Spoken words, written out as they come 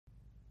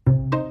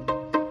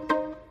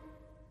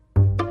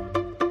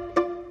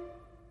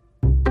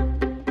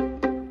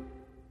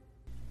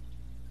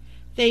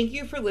Thank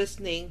you for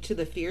listening to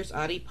the Fierce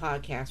Audie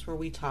podcast, where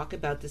we talk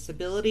about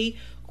disability,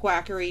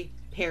 quackery,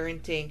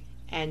 parenting,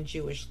 and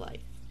Jewish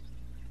life.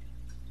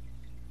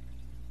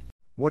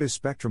 What is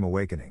Spectrum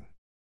Awakening?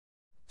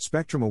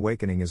 Spectrum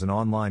Awakening is an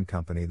online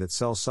company that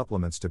sells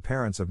supplements to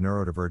parents of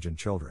neurodivergent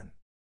children.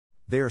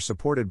 They are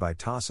supported by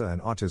TASA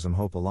and Autism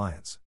Hope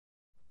Alliance.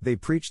 They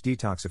preach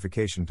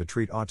detoxification to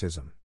treat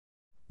autism.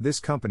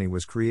 This company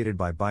was created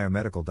by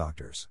biomedical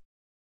doctors.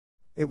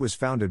 It was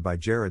founded by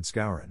Jared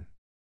Skowron.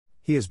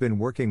 He has been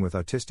working with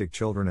autistic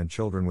children and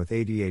children with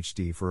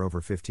ADHD for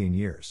over 15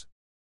 years.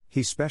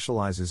 He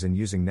specializes in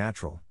using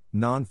natural,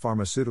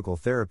 non-pharmaceutical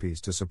therapies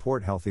to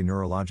support healthy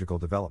neurological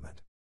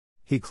development.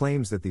 He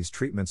claims that these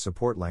treatments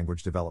support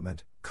language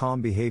development,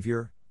 calm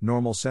behavior,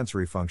 normal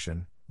sensory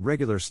function,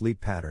 regular sleep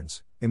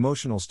patterns,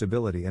 emotional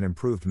stability, and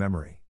improved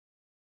memory.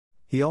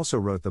 He also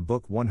wrote the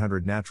book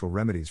 100 Natural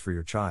Remedies for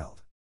Your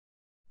Child.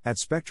 At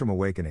Spectrum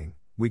Awakening,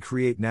 we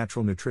create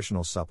natural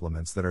nutritional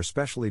supplements that are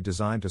specially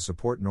designed to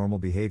support normal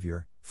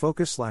behavior,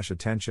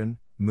 focus/attention,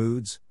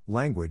 moods,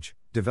 language,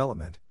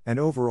 development, and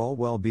overall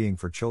well-being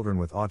for children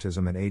with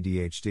autism and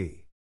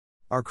ADHD.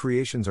 Our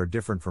creations are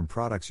different from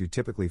products you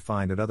typically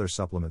find at other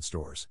supplement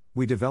stores.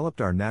 We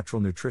developed our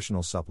natural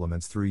nutritional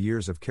supplements through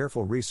years of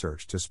careful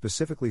research to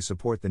specifically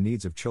support the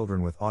needs of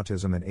children with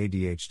autism and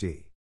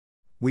ADHD.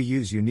 We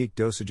use unique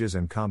dosages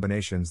and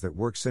combinations that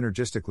work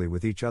synergistically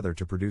with each other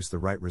to produce the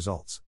right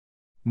results.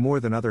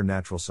 More than other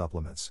natural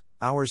supplements,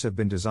 ours have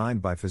been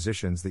designed by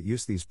physicians that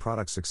use these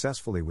products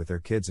successfully with their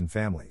kids and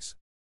families.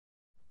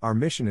 Our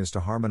mission is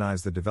to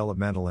harmonize the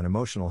developmental and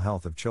emotional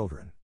health of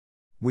children.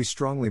 We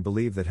strongly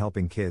believe that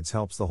helping kids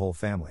helps the whole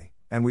family,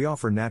 and we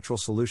offer natural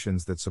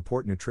solutions that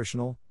support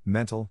nutritional,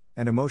 mental,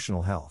 and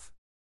emotional health.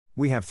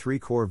 We have 3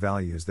 core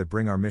values that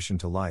bring our mission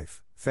to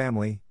life: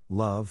 family,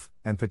 love,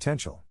 and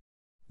potential.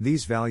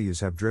 These values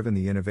have driven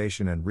the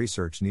innovation and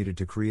research needed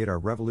to create our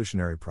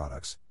revolutionary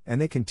products,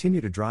 and they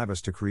continue to drive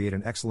us to create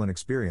an excellent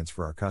experience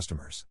for our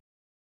customers.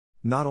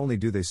 Not only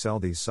do they sell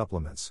these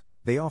supplements,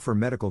 they offer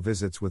medical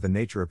visits with a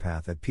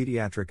naturopath at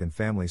Pediatric and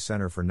Family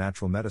Center for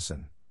Natural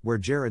Medicine, where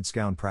Jared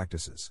Skowron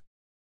practices.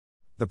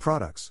 The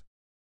products.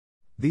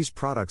 These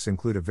products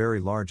include a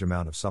very large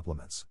amount of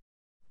supplements.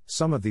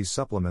 Some of these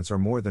supplements are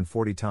more than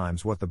 40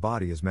 times what the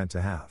body is meant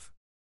to have.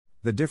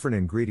 The different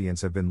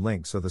ingredients have been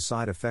linked so the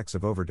side effects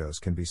of overdose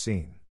can be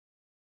seen.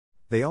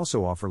 They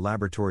also offer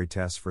laboratory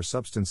tests for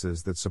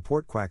substances that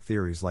support quack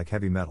theories like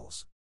heavy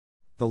metals.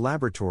 The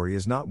laboratory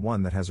is not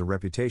one that has a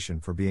reputation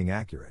for being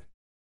accurate.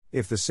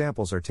 If the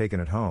samples are taken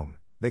at home,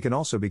 they can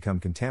also become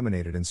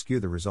contaminated and skew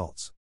the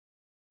results.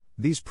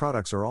 These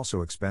products are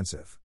also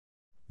expensive.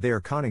 They are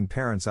conning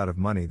parents out of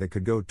money that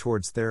could go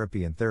towards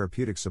therapy and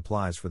therapeutic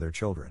supplies for their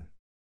children.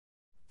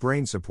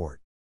 Brain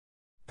support.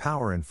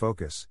 Power and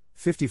Focus,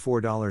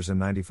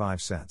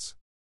 $54.95.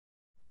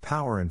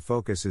 Power and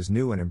Focus is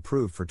new and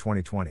improved for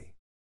 2020.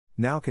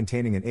 Now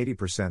containing an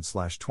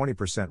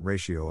 80%/20%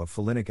 ratio of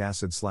folinic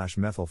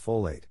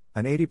acid/methylfolate,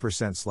 an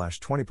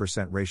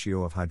 80%/20%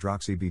 ratio of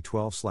hydroxy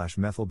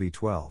B12/methyl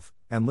B12,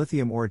 and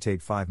lithium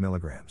orotate 5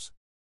 mg.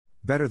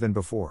 Better than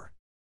before.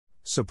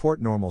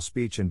 Support normal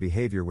speech and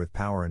behavior with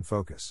Power and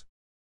Focus.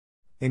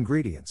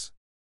 Ingredients.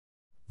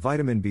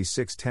 Vitamin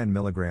B6 10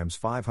 mg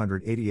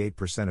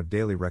 588% of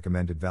daily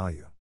recommended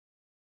value.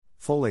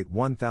 Folate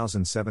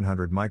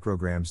 1700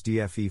 micrograms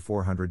DFE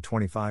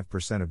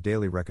 425% of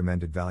daily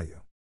recommended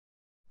value.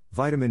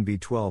 Vitamin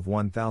B12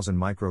 1000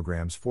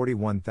 micrograms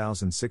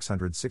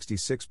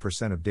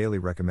 41666% of daily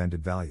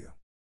recommended value.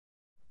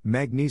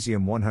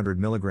 Magnesium 100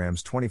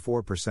 mg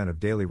 24% of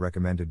daily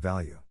recommended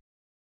value.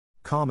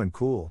 Calm and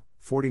Cool,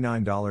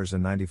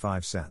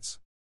 $49.95.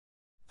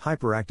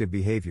 Hyperactive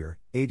behavior,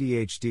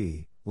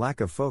 ADHD, lack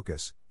of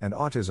focus, and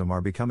autism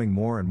are becoming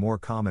more and more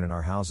common in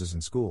our houses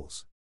and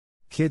schools.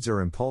 Kids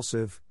are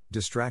impulsive,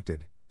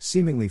 distracted,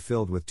 seemingly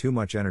filled with too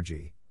much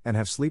energy, and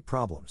have sleep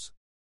problems.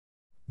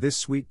 This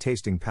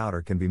sweet-tasting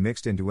powder can be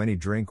mixed into any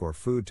drink or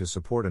food to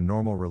support a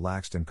normal,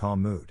 relaxed, and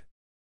calm mood.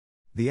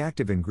 The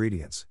active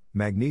ingredients,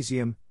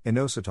 magnesium,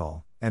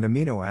 inositol, and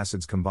amino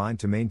acids combine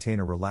to maintain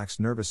a relaxed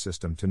nervous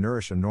system to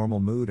nourish a normal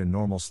mood and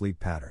normal sleep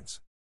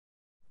patterns.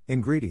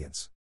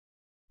 Ingredients.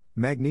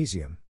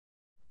 Magnesium.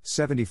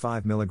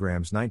 75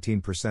 mg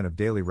 19% of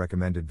daily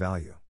recommended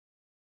value.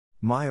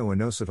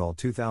 Myo-inositol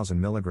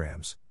 2000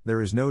 mg,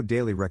 there is no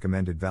daily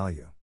recommended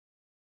value.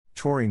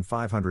 Taurine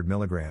 500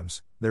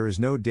 mg, there is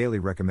no daily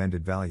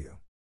recommended value.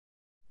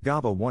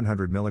 GABA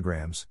 100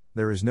 mg,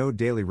 there is no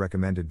daily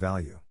recommended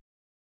value.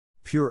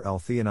 Pure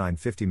L-theanine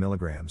 50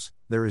 mg,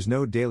 there is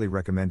no daily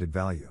recommended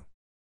value.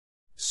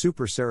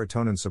 Super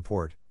Serotonin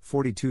Support,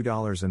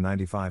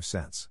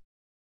 $42.95.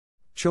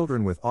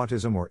 Children with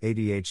autism or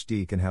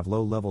ADHD can have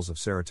low levels of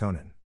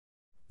serotonin.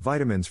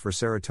 Vitamins for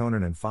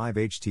serotonin and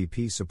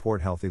 5-HTP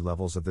support healthy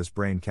levels of this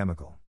brain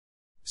chemical.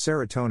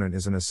 Serotonin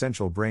is an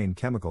essential brain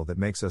chemical that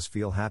makes us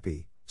feel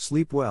happy,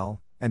 sleep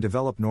well, and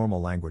develop normal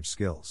language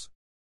skills.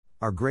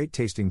 Our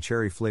great-tasting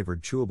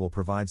cherry-flavored chewable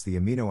provides the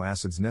amino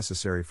acids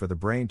necessary for the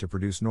brain to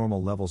produce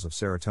normal levels of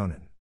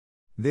serotonin.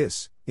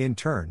 This, in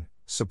turn,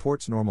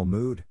 supports normal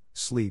mood,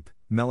 sleep,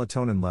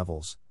 melatonin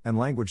levels, and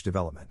language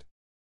development.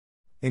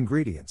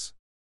 Ingredients: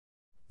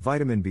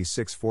 vitamin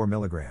B6 4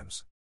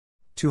 mg,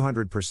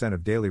 200%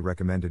 of daily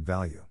recommended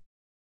value.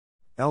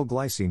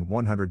 L-glycine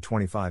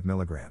 125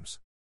 mg.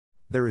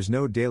 There is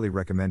no daily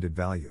recommended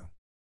value.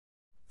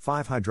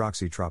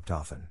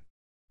 5-hydroxytryptophan.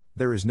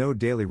 There is no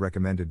daily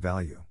recommended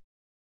value.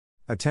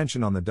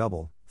 Attention on the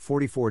double,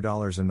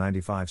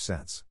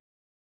 $44.95.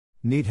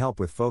 Need help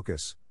with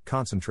focus,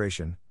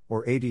 concentration,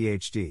 or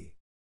ADHD?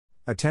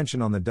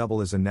 Attention on the double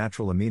is a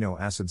natural amino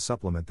acid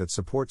supplement that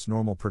supports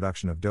normal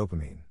production of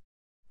dopamine.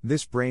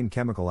 This brain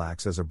chemical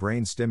acts as a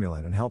brain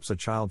stimulant and helps a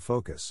child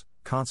focus,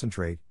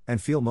 concentrate,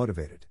 and feel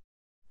motivated.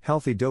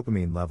 Healthy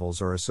dopamine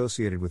levels are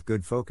associated with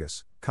good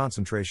focus,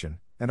 concentration,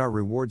 and our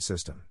reward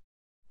system.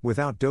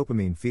 Without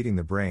dopamine feeding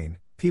the brain,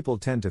 people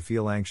tend to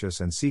feel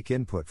anxious and seek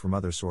input from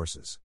other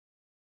sources.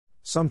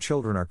 Some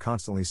children are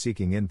constantly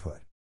seeking input.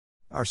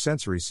 Our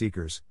sensory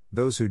seekers,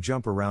 those who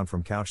jump around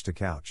from couch to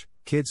couch,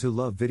 kids who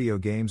love video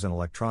games and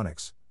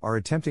electronics, are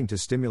attempting to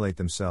stimulate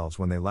themselves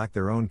when they lack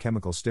their own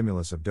chemical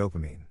stimulus of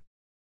dopamine.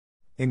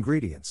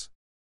 Ingredients: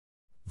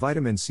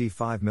 vitamin C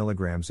 5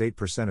 mg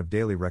 8% of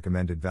daily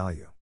recommended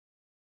value.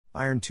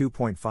 Iron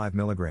 2.5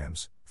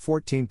 mg,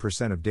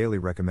 14% of daily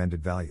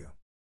recommended value.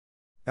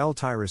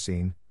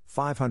 L-tyrosine,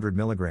 500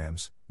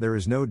 mg, there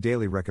is no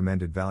daily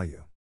recommended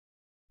value.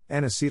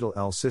 N-acetyl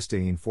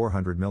L-cysteine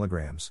 400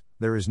 mg,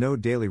 there is no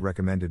daily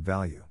recommended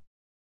value.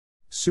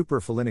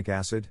 Superfolinic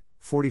acid,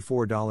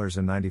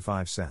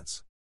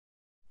 $44.95.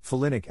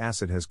 Folinic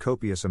acid has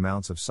copious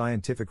amounts of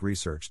scientific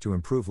research to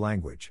improve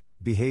language,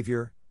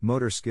 behavior,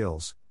 motor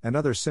skills, and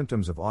other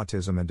symptoms of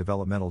autism and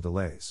developmental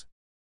delays.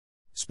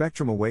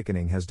 Spectrum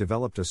Awakening has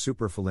developed a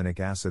superfolinic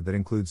acid that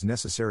includes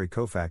necessary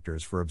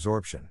cofactors for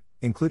absorption,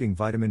 including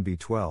vitamin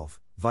B12,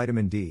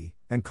 vitamin D,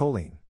 and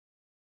choline.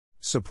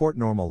 Support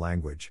normal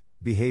language,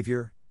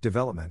 behavior,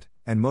 development,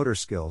 and motor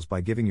skills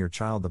by giving your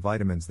child the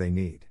vitamins they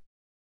need.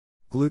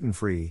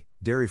 Gluten-free,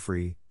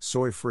 dairy-free,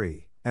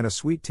 soy-free, and a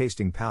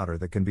sweet-tasting powder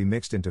that can be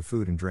mixed into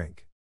food and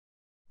drink.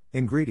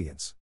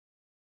 Ingredients: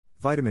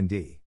 vitamin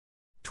D,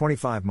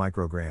 25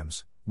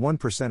 micrograms,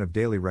 1% of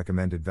daily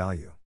recommended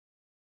value.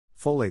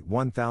 Folate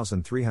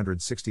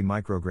 1360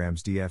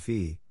 micrograms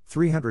DFE,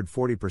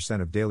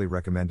 340% of daily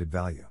recommended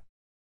value.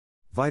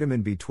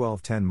 Vitamin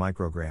B12 10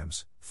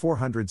 micrograms,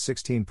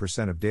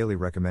 416% of daily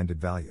recommended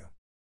value.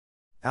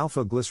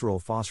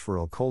 Alpha-glycerol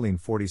phosphoryl choline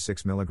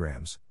 46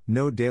 mg,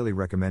 no daily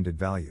recommended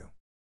value.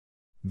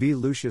 B.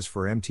 luteus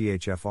for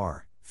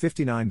MTHFR,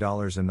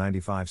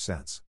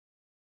 $59.95.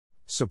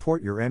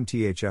 Support your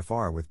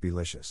MTHFR with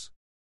Belicious.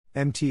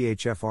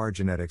 MTHFR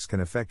genetics can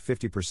affect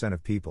 50%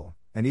 of people,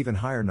 and even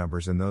higher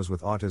numbers in those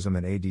with autism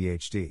and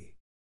ADHD.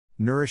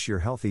 Nourish your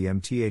healthy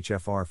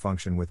MTHFR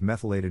function with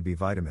methylated B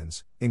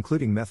vitamins,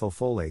 including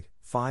methylfolate,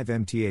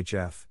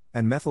 5-MTHF,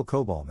 and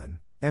methylcobalamin,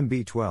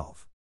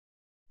 MB12.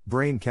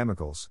 Brain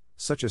chemicals,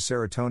 such as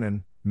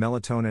serotonin,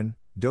 melatonin,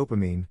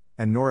 dopamine,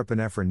 and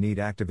norepinephrine need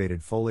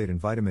activated folate and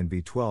vitamin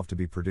B12 to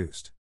be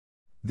produced.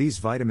 These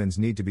vitamins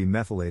need to be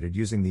methylated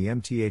using the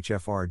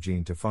MTHFR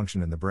gene to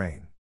function in the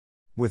brain.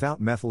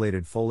 Without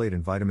methylated folate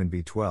and vitamin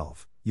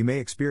B12, you may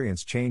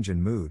experience change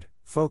in mood,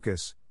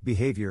 focus,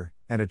 behavior,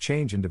 and a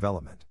change in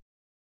development.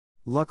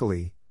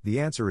 Luckily, the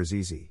answer is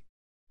easy.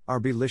 Our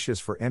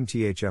Belicious for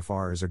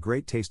MTHFR is a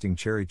great-tasting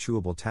cherry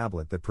chewable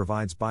tablet that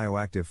provides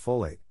bioactive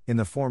folate, in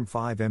the form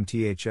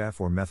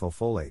 5-MTHF or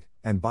methylfolate,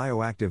 and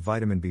bioactive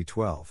vitamin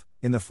B12,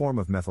 in the form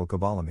of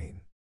methylcobalamin.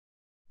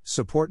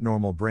 Support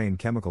normal brain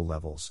chemical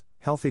levels,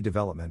 healthy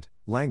development,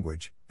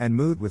 language, and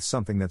mood with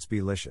something that's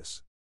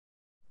Belicious.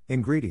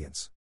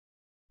 Ingredients: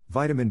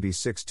 vitamin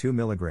B6 2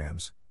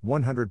 mg,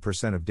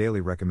 100% of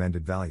daily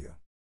recommended value.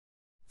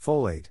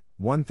 Folate,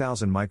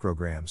 1000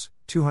 micrograms,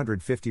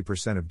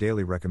 250% of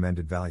daily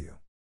recommended value.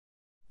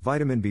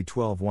 Vitamin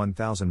B12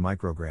 1000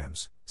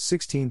 micrograms,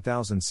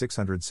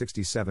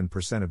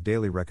 16,667% of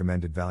daily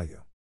recommended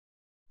value.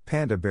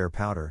 Panda bear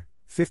powder,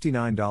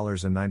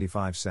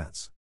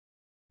 $59.95.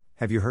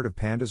 Have you heard of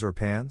pandas or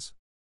PANS?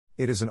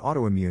 It is an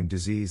autoimmune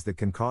disease that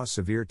can cause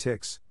severe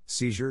tics,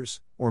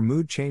 seizures, or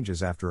mood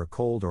changes after a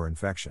cold or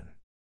infection.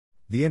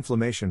 The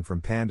inflammation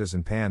from pandas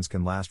and PANS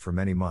can last for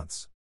many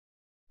months.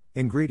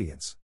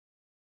 Ingredients: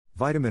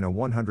 vitamin A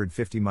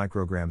 150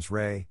 micrograms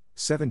Ray,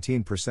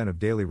 17% of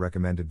daily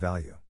recommended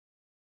value.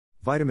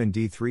 Vitamin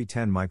D3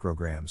 10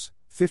 micrograms,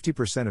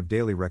 50% of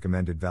daily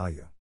recommended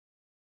value.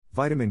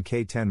 Vitamin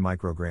K 10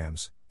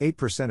 micrograms,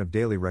 8% of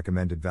daily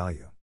recommended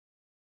value.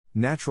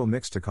 Natural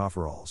mixed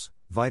tocopherols,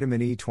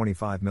 vitamin E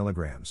 25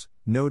 mg,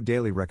 no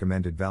daily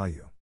recommended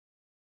value.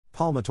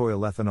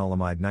 Palmitoyl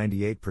ethanolamide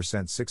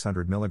 98%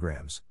 600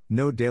 mg,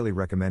 no daily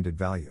recommended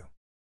value.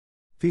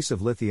 Piece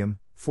of lithium,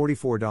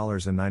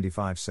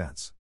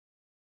 $44.95.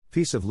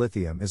 Piece of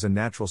lithium is a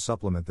natural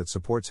supplement that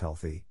supports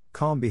healthy,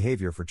 calm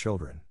behavior for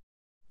children.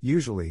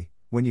 Usually,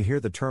 when you hear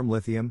the term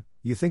lithium,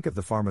 you think of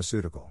the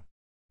pharmaceutical.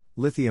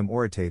 Lithium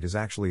orotate is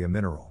actually a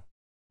mineral.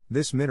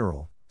 This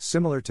mineral,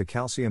 similar to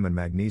calcium and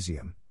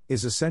magnesium,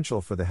 is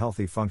essential for the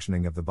healthy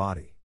functioning of the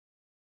body.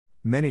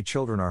 Many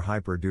children are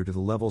hyper due to the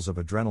levels of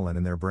adrenaline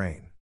in their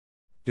brain.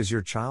 Does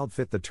your child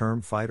fit the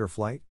term fight or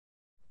flight?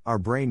 Our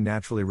brain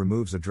naturally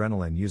removes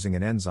adrenaline using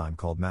an enzyme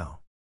called MAO.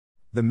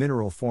 The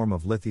mineral form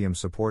of lithium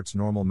supports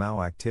normal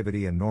MAO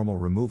activity and normal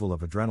removal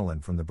of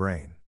adrenaline from the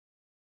brain.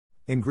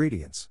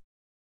 Ingredients: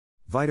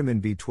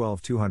 vitamin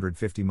B12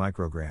 250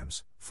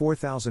 micrograms,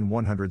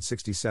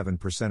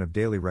 4,167% of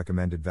daily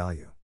recommended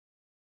value.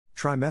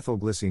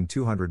 Trimethylglycine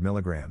 200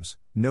 mg,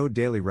 no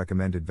daily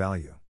recommended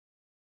value.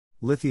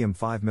 Lithium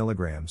 5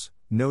 mg,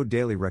 no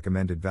daily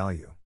recommended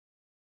value.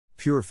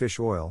 Pure fish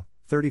oil,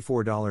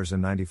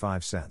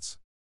 $34.95.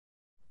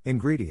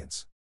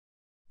 Ingredients: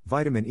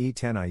 vitamin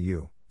E10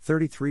 IU,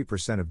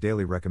 33% of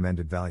daily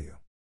recommended value.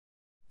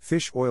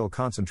 Fish oil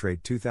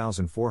concentrate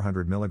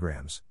 2,400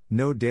 mg,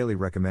 no daily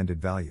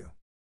recommended value.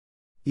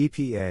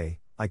 EPA,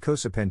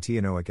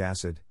 icosapentaenoic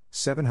acid,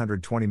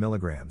 720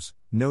 mg,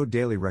 no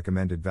daily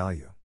recommended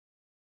value.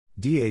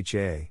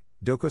 DHA,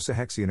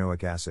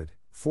 docosahexaenoic acid,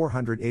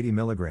 480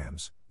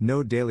 mg,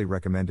 no daily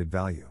recommended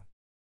value.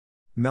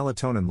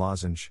 Melatonin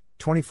lozenge,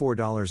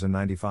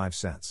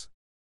 $24.95.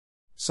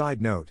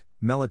 Side note: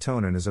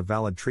 melatonin is a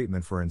valid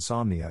treatment for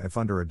insomnia if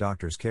under a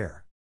doctor's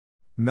care.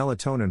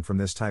 Melatonin from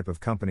this type of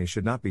company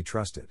should not be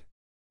trusted.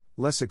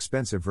 Less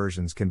expensive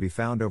versions can be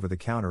found over the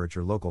counter at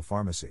your local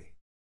pharmacy.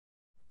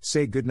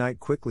 Say goodnight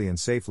quickly and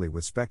safely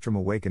with Spectrum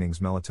Awakening's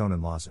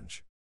melatonin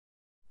lozenge.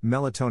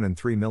 Melatonin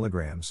 3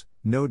 mg,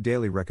 no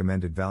daily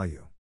recommended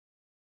value.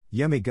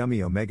 Yummy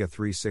Gummy Omega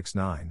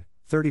 369,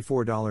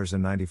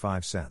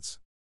 $34.95.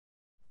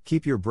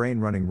 Keep your brain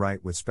running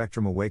right with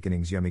Spectrum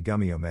Awakening's Yummy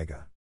Gummy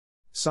Omega.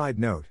 Side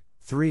note: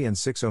 3 and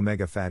 6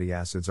 omega fatty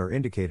acids are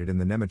indicated in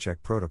the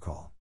Nemechek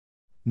protocol.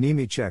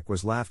 Nemechek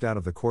was laughed out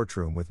of the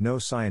courtroom with no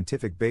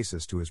scientific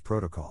basis to his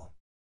protocol.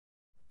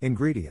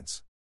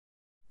 Ingredients: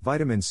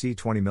 vitamin C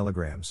 20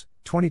 mg,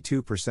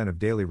 22% of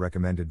daily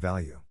recommended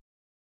value.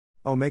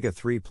 Omega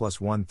 3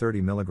 plus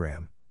 130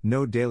 mg,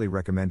 no daily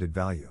recommended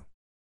value.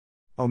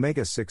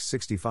 Omega 6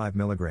 65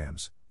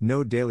 mg,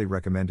 no daily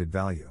recommended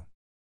value.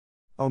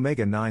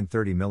 Omega 9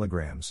 30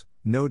 mg,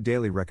 no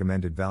daily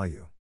recommended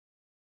value.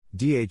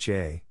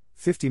 DHA,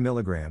 50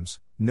 mg,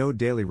 no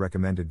daily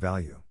recommended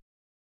value.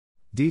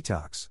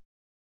 Detox.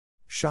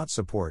 Shot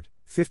support,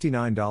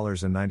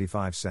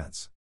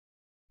 $59.95.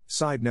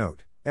 Side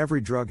note: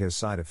 every drug has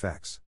side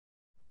effects.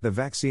 The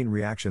vaccine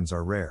reactions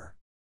are rare.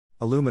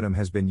 Aluminum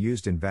has been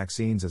used in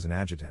vaccines as an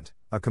adjutant,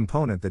 a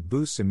component that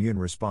boosts immune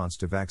response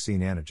to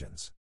vaccine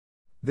antigens.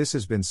 This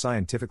has been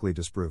scientifically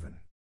disproven.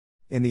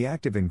 In the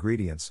active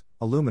ingredients,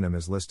 aluminum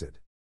is listed.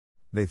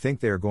 They think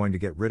they are going to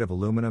get rid of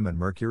aluminum and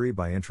mercury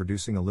by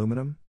introducing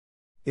aluminum?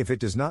 If it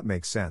does not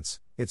make sense,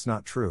 it's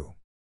not true.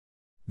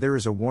 There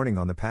is a warning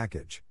on the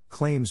package: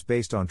 claims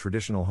based on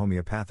traditional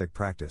homeopathic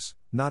practice,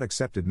 not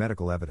accepted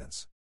medical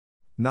evidence.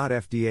 Not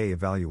FDA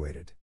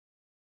evaluated.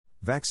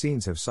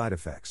 Vaccines have side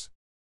effects.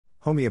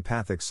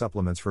 Homeopathic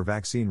supplements for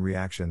vaccine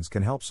reactions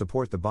can help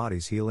support the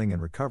body's healing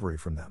and recovery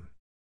from them.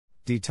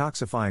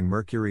 Detoxifying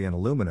mercury and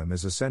aluminum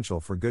is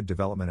essential for good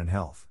development and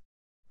health.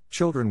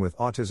 Children with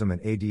autism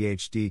and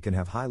ADHD can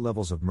have high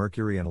levels of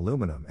mercury and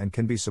aluminum and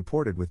can be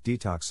supported with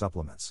detox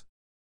supplements.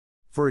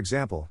 For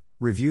example,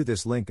 review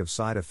this link of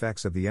side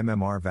effects of the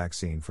MMR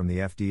vaccine from the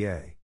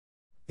FDA.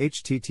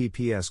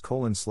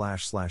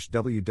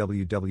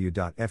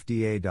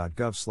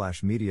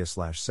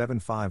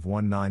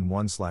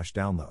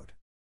 https://www.fda.gov/media/75191/download.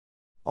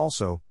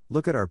 Also,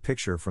 look at our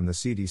picture from the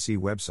CDC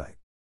website.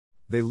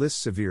 They list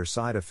severe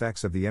side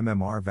effects of the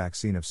MMR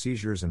vaccine of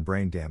seizures and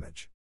brain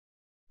damage.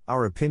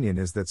 Our opinion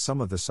is that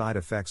some of the side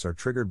effects are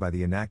triggered by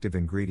the inactive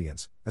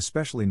ingredients,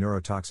 especially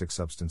neurotoxic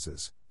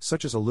substances,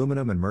 such as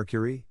aluminum and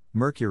mercury.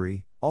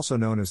 Mercury, also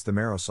known as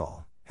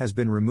thimerosal, has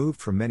been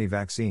removed from many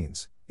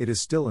vaccines. It is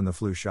still in the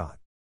flu shot.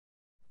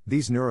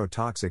 These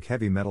neurotoxic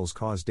heavy metals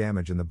cause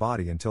damage in the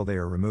body until they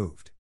are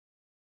removed.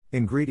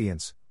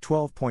 Ingredients,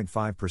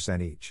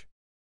 12.5% each.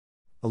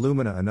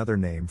 Alumina, another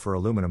name for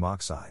aluminum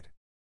oxide.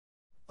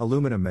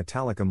 Aluminum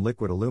metallicum,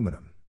 liquid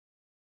aluminum.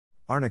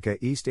 Arnica,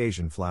 East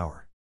Asian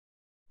flower.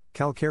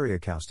 Calcarea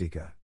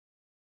caustica.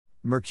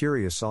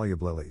 Mercurius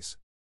solubililis.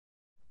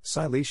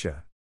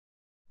 Silesia.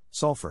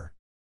 Sulfur.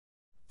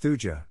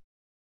 Thuja.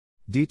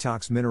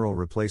 Detox mineral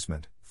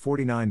replacement,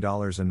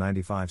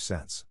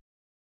 $49.95.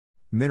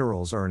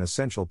 Minerals are an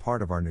essential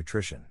part of our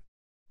nutrition.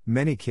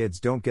 Many kids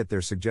don't get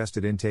their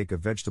suggested intake of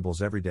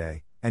vegetables every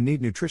day, and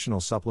need nutritional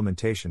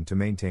supplementation to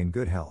maintain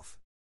good health.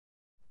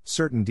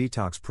 Certain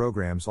detox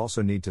programs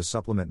also need to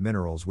supplement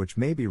minerals which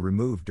may be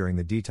removed during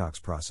the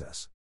detox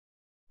process.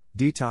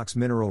 Detox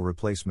mineral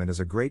replacement is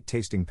a great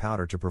tasting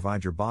powder to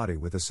provide your body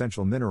with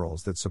essential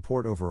minerals that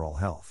support overall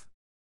health.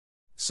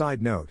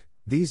 Side note,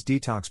 these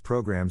detox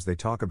programs they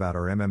talk about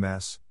are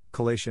MMS,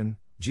 chelation,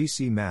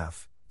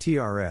 GC-MAF,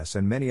 TRS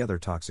and many other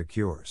toxic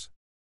cures.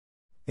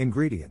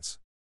 Ingredients: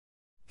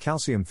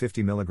 calcium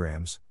 50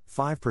 mg,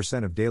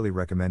 5% of daily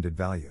recommended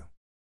value.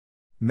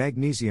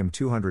 Magnesium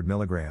 200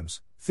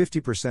 mg,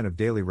 50% of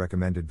daily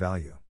recommended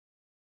value.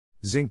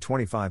 Zinc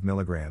 25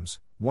 mg,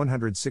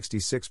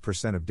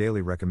 166% of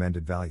daily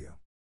recommended value.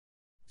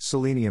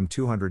 Selenium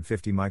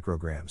 250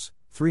 micrograms,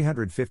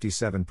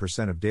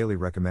 357% of daily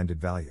recommended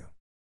value.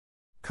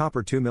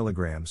 Copper 2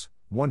 mg,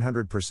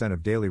 100%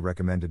 of daily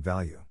recommended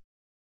value.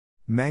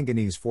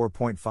 Manganese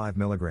 4.5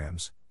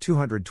 mg,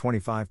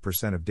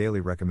 225% of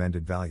daily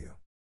recommended value.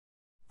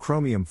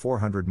 Chromium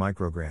 400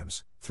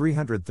 micrograms,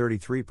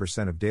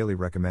 333% of daily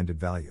recommended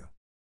value.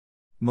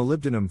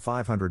 Molybdenum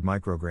 500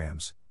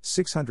 micrograms,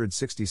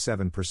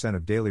 667%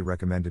 of daily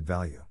recommended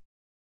value.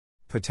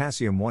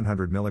 Potassium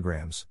 100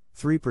 mg,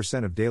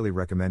 3% of daily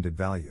recommended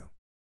value.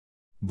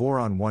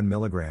 Boron 1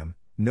 mg,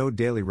 no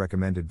daily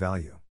recommended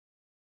value.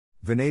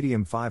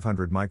 Vanadium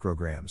 500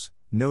 micrograms,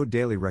 no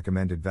daily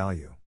recommended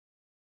value.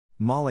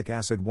 Malic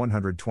acid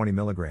 120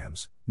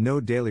 mg, no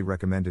daily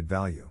recommended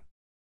value.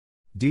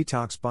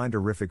 Detox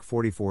binderific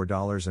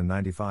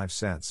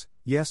 $44.95,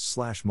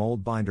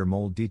 yes/mold binder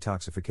mold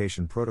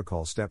detoxification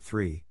protocol step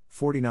 3,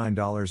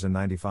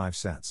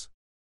 $49.95.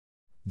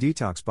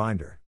 Detox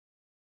binder.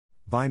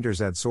 Binders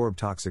adsorb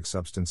toxic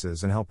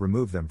substances and help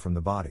remove them from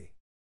the body.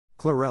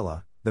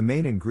 Chlorella, the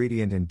main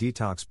ingredient in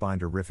detox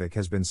binderific,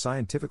 has been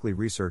scientifically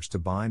researched to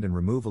bind and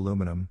remove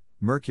aluminum,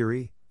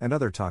 mercury, and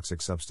other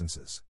toxic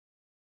substances.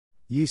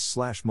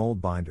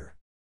 Yeast/mold binder.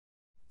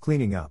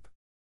 Cleaning up.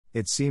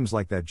 It seems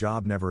like that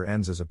job never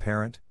ends as a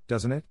parent,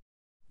 doesn't it?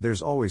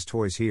 There's always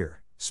toys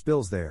here,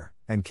 spills there,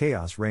 and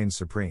chaos reigns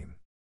supreme.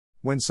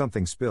 When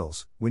something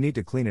spills, we need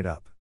to clean it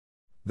up.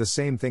 The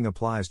same thing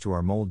applies to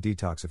our mold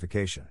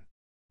detoxification.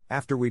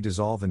 After we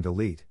dissolve and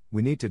delete,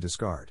 we need to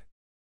discard.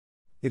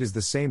 It is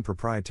the same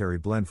proprietary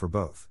blend for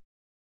both.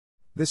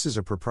 This is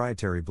a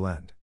proprietary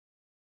blend.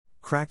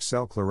 Cracked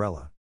cell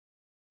chlorella.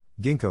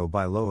 Ginkgo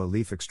biloba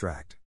leaf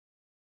extract.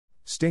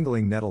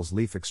 Stingling nettles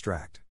leaf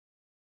extract.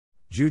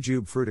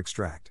 Jujube fruit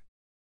extract.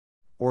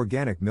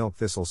 Organic milk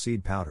thistle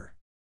seed powder.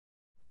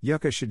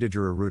 Yucca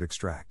shedidura root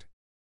extract.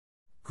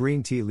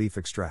 Green tea leaf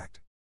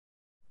extract.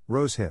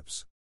 Rose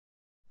hips.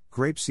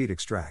 Grape seed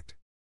extract.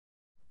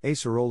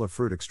 Acerola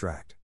fruit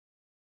extract.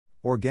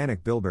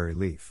 Organic bilberry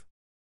leaf.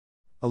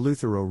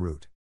 Eleuthero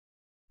root.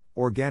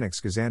 Organic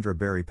schizandra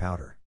berry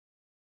powder.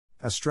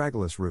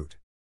 Astragalus root.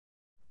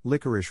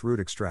 Licorice root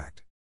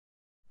extract.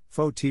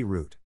 Faux tea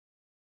root.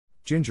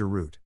 Ginger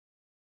root.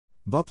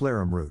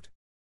 Bupleurum root.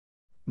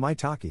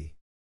 Maitake.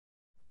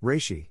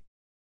 Reishi.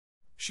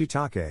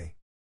 Shiitake.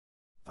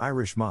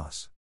 Irish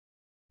moss.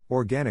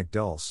 Organic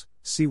dulse,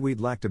 seaweed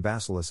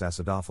Lactobacillus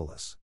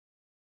acidophilus.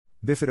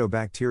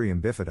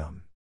 Bifidobacterium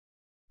bifidum.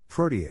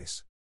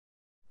 Protease.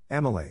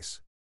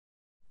 Amylase.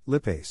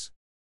 Lipase.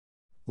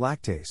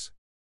 Lactase.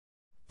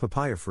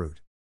 Papaya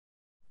fruit.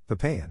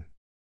 Papain.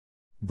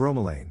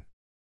 Bromelain.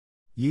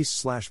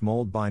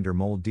 Yeast/mold binder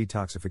mold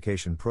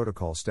detoxification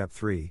protocol step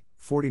 3,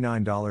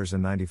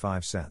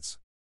 $49.95.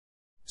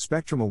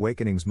 Spectrum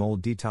Awakening's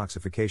mold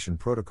detoxification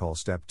protocol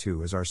step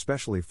 2 is our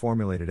specially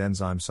formulated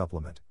enzyme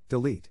supplement,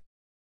 Delete.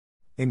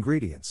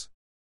 Ingredients.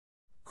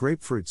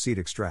 Grapefruit seed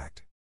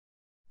extract.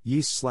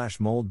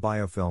 Yeast/mold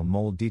biofilm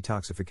mold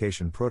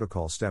detoxification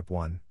protocol step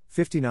 1,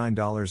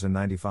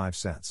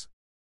 $59.95.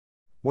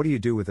 What do you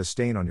do with a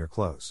stain on your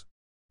clothes?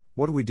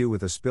 What do we do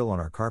with a spill on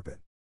our carpet?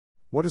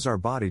 What does our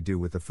body do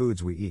with the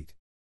foods we eat?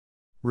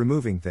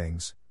 Removing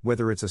things,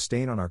 whether it's a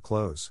stain on our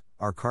clothes,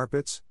 our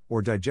carpets,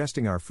 or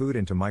digesting our food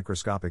into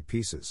microscopic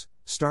pieces,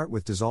 start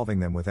with dissolving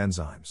them with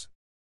enzymes.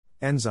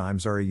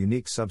 Enzymes are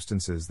unique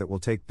substances that will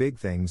take big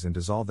things and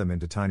dissolve them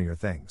into tinier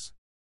things.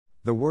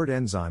 The word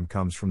enzyme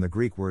comes from the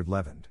Greek word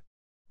leavened.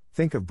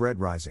 Think of bread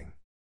rising.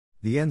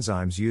 The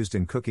enzymes used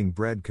in cooking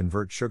bread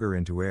convert sugar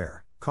into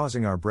air,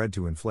 causing our bread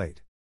to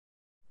inflate.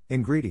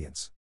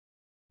 Ingredients.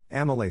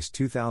 Amylase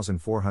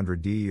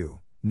 2400 DU,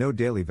 no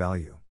daily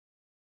value.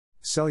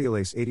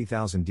 Cellulase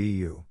 80,000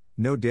 DU,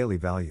 no daily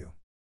value.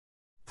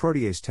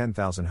 Protease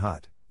 10,000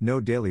 HUT, no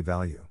daily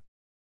value.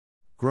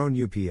 Grown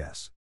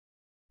UPS.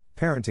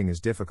 Parenting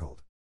is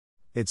difficult.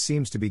 It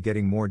seems to be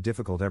getting more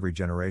difficult every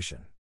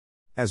generation.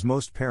 As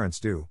most parents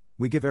do,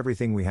 we give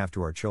everything we have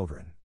to our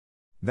children.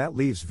 That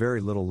leaves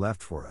very little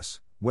left for us,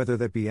 whether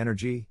that be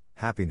energy,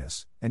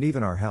 happiness, and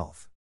even our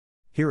health.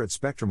 Here at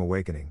Spectrum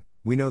Awakening,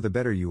 we know the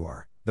better you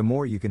are, the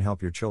more you can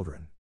help your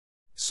children.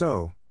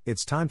 So,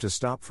 it's time to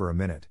stop for a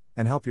minute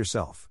and help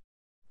yourself.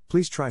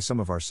 Please try some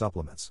of our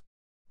supplements.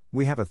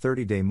 We have a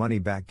 30-day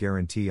money-back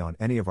guarantee on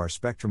any of our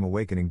Spectrum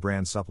Awakening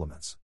brand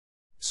supplements.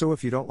 So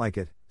if you don't like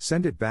it,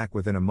 send it back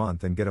within a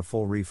month and get a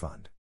full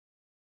refund.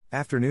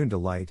 Afternoon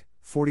Delight,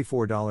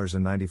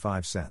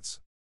 $44.95.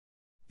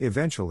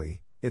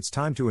 Eventually, it's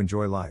time to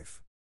enjoy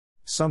life.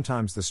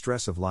 Sometimes the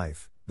stress of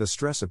life, the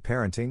stress of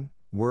parenting,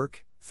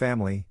 work,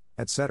 family,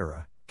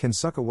 etc., can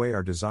suck away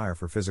our desire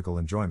for physical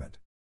enjoyment.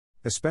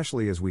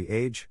 Especially as we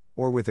age,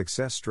 or with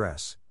excess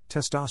stress,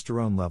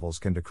 testosterone levels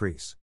can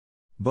decrease.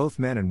 Both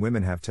men and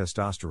women have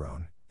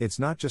testosterone, it's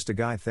not just a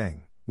guy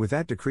thing. With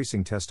that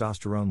decreasing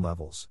testosterone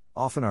levels,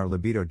 often our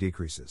libido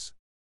decreases.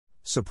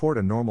 Support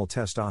a normal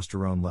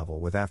testosterone level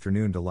with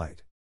Afternoon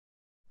Delight.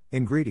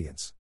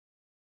 Ingredients.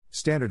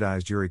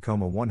 Standardized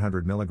uricoma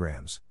 100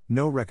 mg,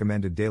 no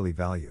recommended daily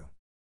value.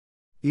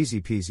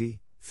 Easy peasy,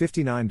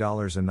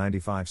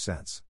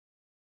 $59.95.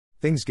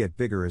 Things get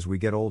bigger as we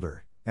get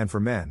older, and for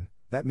men,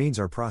 That means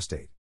our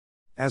prostate.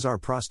 As our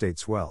prostate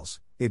swells,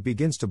 it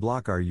begins to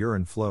block our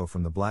urine flow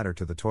from the bladder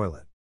to the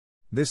toilet.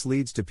 This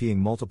leads to peeing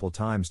multiple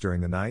times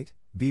during the night,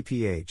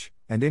 BPH,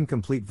 and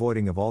incomplete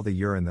voiding of all the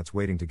urine that's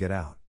waiting to get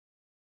out.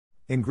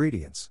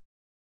 Ingredients: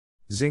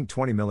 zinc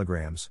 20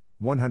 mg,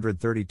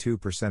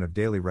 132% of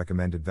daily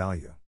recommended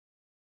value.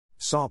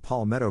 Saw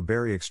palmetto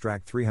berry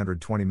extract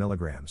 320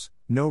 mg,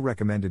 no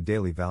recommended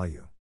daily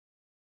value.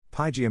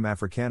 Pygeum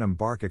africanum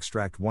bark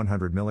extract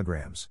 100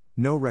 mg,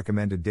 no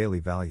recommended daily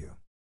value.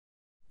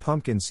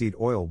 Pumpkin seed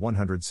oil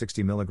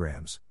 160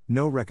 mg,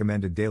 no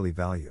recommended daily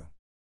value.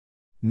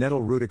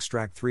 Nettle root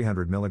extract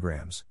 300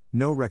 mg,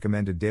 no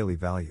recommended daily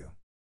value.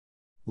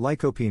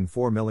 Lycopene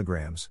 4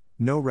 mg,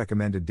 no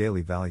recommended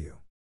daily value.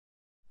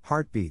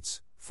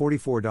 Heartbeats,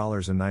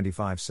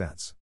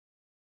 $44.95.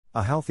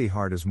 A healthy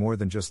heart is more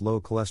than just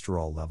low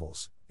cholesterol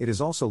levels, it is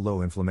also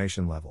low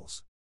inflammation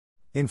levels.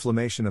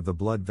 Inflammation of the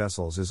blood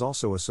vessels is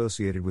also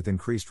associated with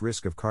increased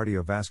risk of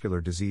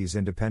cardiovascular disease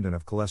independent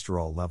of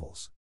cholesterol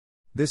levels.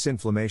 This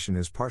inflammation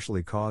is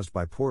partially caused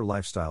by poor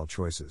lifestyle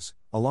choices,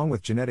 along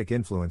with genetic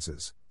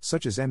influences,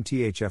 such as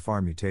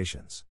MTHFR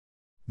mutations.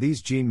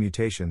 These gene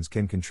mutations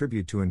can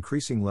contribute to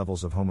increasing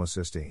levels of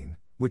homocysteine,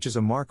 which is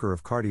a marker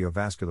of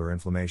cardiovascular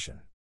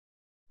inflammation.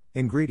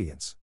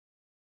 Ingredients: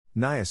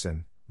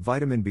 niacin,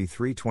 vitamin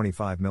B3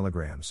 25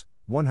 mg,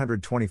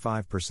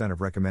 125% of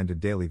recommended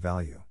daily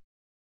value.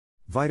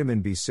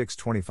 Vitamin B6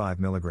 25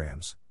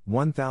 mg,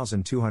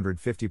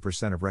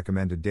 1250% of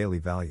recommended daily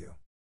value.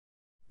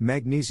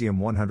 Magnesium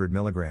 100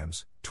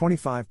 mg,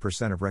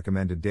 25% of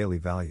recommended daily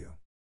value.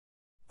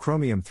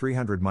 Chromium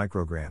 300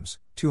 micrograms,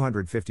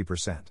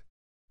 250%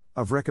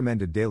 of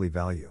recommended daily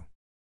value.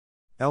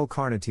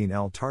 L-carnitine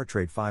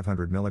L-tartrate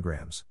 500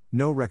 mg,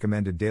 no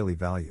recommended daily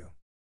value.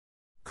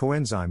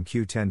 Coenzyme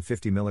Q10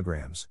 50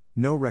 mg,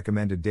 no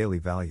recommended daily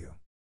value.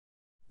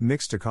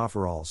 Mixed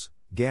tocopherols,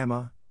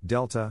 gamma,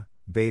 delta,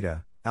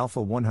 beta, alpha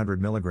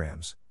 100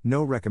 mg,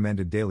 no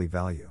recommended daily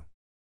value.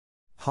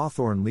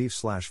 Hawthorn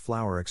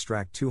leaf/flower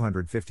extract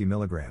 250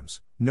 mg,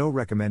 no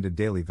recommended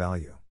daily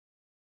value.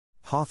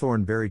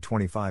 Hawthorn berry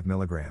 25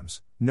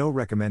 mg, no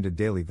recommended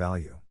daily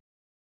value.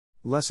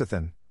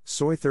 Lecithin,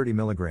 soy 30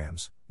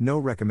 mg, no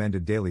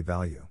recommended daily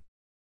value.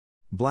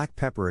 Black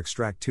pepper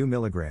extract 2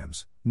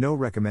 mg, no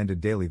recommended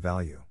daily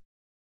value.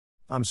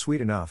 I'm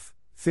sweet enough,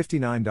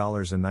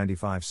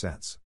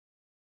 $59.95.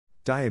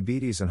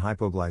 Diabetes and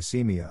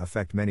hypoglycemia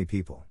affect many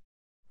people.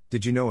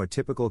 Did you know a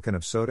typical can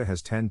of soda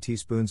has 10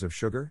 teaspoons of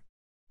sugar?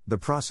 The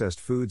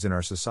processed foods in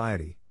our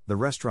society, the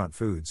restaurant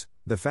foods,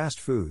 the fast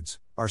foods,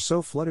 are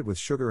so flooded with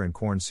sugar and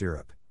corn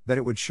syrup, that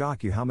it would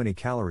shock you how many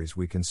calories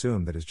we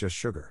consume that is just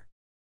sugar.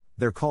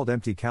 They're called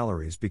empty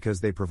calories because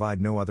they provide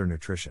no other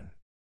nutrition.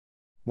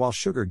 While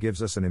sugar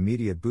gives us an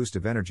immediate boost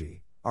of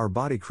energy, our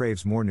body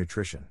craves more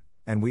nutrition,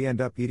 and we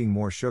end up eating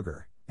more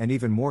sugar, and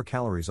even more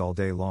calories all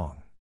day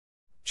long.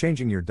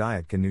 Changing your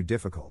diet can be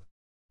difficult.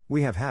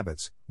 We have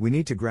habits, we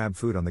need to grab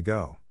food on the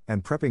go,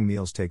 and prepping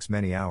meals takes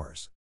many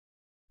hours.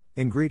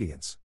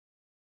 Ingredients: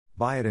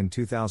 biotin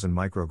 2000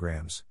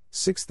 micrograms,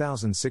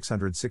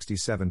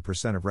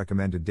 6667% of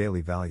recommended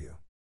daily value.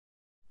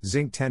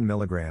 Zinc 10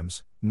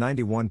 mg,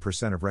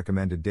 91% of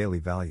recommended daily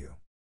value.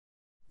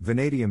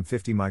 Vanadium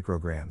 50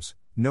 micrograms,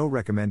 no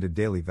recommended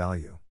daily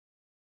value.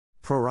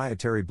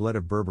 Proprietary blend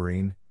of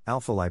berberine,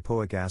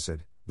 alpha-lipoic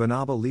acid,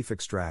 banaba leaf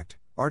extract,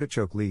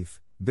 artichoke leaf,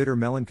 bitter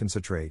melon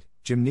concentrate,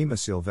 Gymnema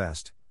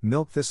sylvestre,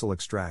 milk thistle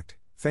extract,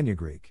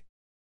 fenugreek.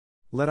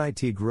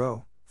 Let it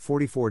grow,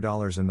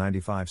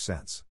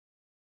 $44.95.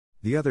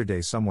 The other day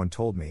someone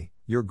told me,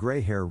 "Your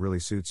gray hair really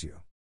suits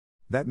you."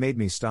 That made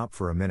me stop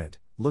for a minute,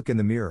 look in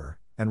the mirror,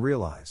 and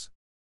realize,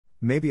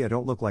 maybe I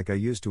don't look like I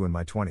used to in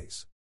my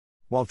 20s.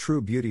 While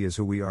true beauty is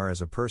who we are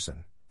as a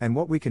person, and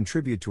what we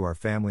contribute to our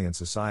family and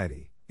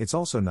society, it's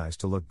also nice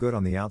to look good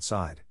on the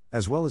outside,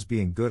 as well as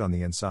being good on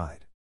the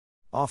inside.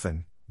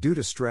 Often, due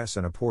to stress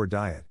and a poor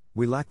diet,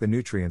 we lack the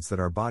nutrients that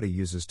our body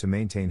uses to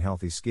maintain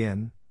healthy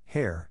skin,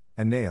 hair,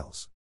 and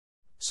nails.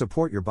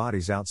 Support your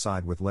body's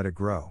outside with Let It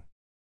Grow.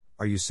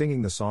 Are you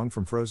singing the song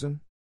from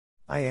Frozen?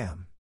 I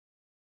am.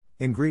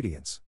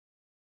 Ingredients: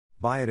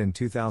 biotin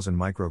 2000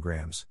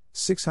 micrograms,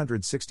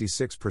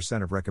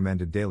 666% of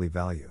recommended daily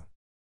value.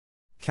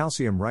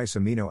 Calcium rice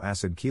amino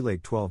acid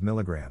chelate 12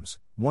 mg,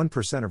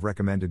 1% of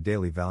recommended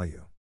daily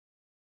value.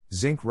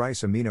 Zinc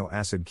rice amino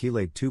acid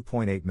chelate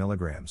 2.8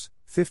 mg,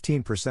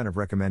 15% of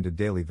recommended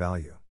daily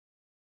value.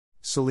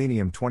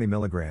 Selenium 20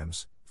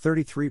 mg,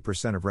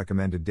 33% of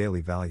recommended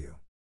daily value.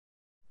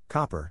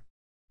 Copper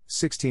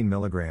 16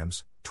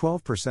 mg,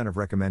 12% of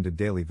recommended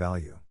daily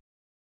value.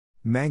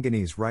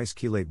 Manganese rice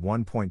chelate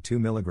 1.2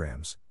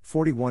 mg,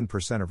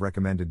 41% of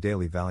recommended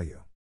daily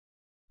value.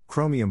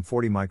 Chromium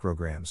 40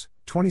 micrograms,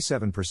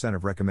 27%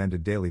 of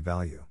recommended daily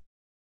value.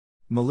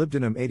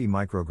 Molybdenum 80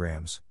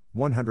 micrograms,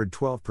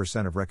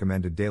 112% of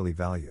recommended daily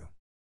value.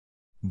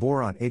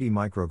 Boron 80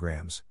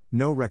 micrograms,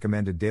 no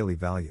recommended daily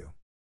value.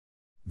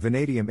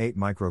 Vanadium 8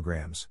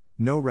 micrograms,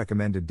 no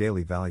recommended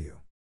daily value.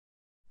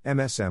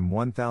 MSM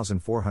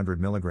 1400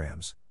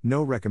 mg,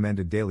 no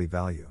recommended daily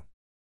value.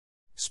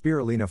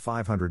 Spirulina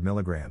 500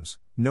 mg,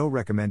 no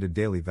recommended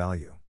daily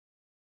value.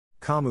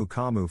 Camu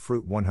camu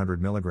fruit 100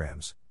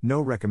 mg,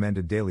 no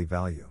recommended daily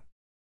value.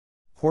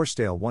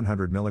 Horsetail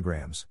 100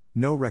 mg,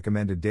 no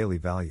recommended daily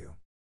value.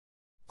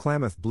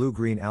 Klamath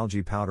blue-green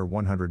algae powder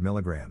 100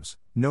 mg,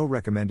 no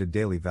recommended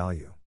daily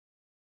value.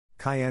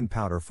 Cayenne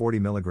powder 40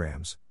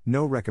 mg,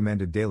 no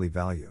recommended daily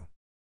value.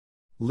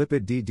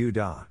 Lipid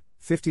D-Doodah,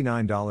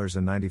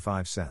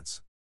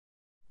 $59.95.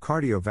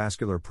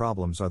 Cardiovascular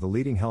problems are the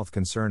leading health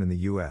concern in the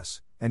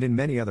US, and in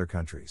many other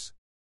countries.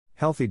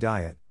 Healthy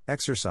diet,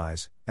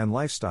 exercise, and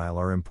lifestyle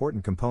are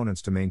important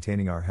components to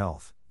maintaining our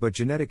health, but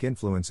genetic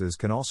influences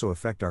can also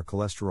affect our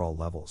cholesterol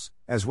levels,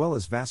 as well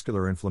as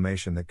vascular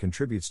inflammation that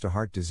contributes to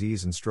heart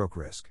disease and stroke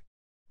risk.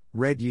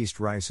 Red yeast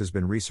rice has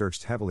been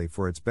researched heavily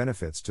for its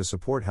benefits to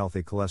support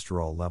healthy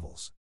cholesterol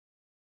levels.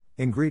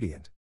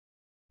 Ingredient: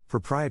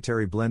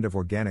 proprietary blend of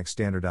organic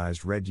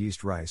standardized red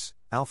yeast rice,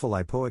 alpha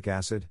lipoic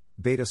acid,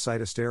 beta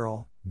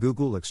cytosterol,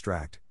 guggul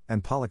extract,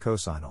 and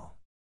polycosanol.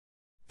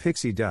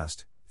 Pixie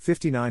dust,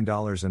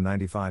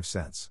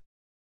 $59.95.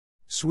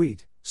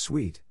 Sweet,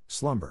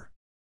 slumber.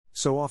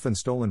 So often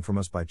stolen from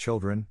us by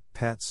children,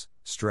 pets,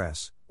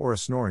 stress, or a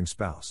snoring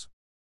spouse.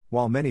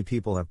 While many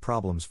people have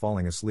problems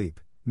falling asleep,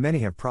 many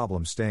have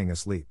problems staying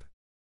asleep.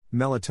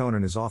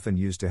 Melatonin is often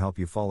used to help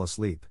you fall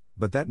asleep,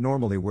 but that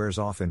normally wears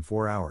off in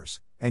 4 hours,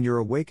 and you're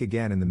awake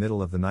again in the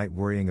middle of the night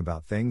worrying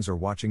about things or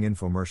watching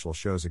infomercial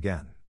shows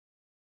again.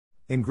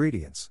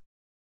 Ingredients: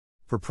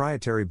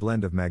 proprietary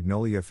blend of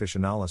Magnolia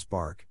officinalis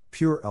bark,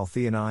 pure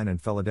L-theanine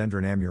and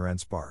Philodendron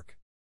amurans bark.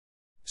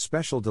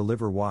 Special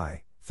deliver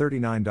Y,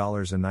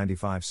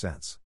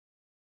 $39.95.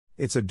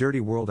 It's a dirty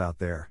world out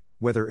there,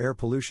 whether air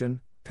pollution,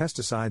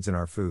 pesticides in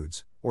our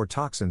foods, or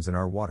toxins in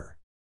our water.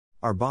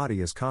 Our body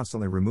is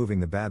constantly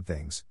removing the bad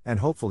things, and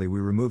hopefully we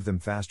remove them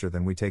faster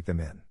than we take them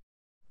in.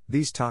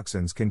 These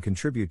toxins can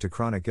contribute to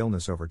chronic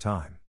illness over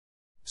time.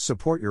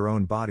 Support your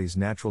own body's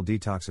natural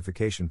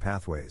detoxification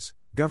pathways,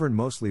 governed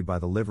mostly by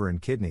the liver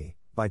and kidney,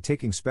 by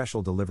taking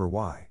Special Deliver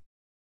Y.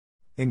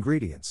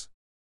 Ingredients: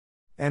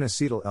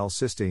 N-acetyl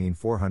L-cysteine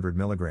 400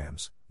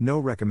 mg, no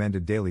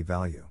recommended daily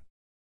value.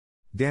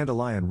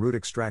 Dandelion root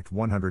extract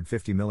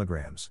 150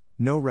 mg,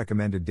 no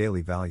recommended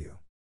daily value.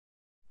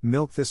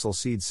 Milk thistle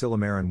seed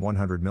silymarin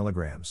 100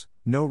 mg,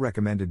 no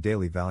recommended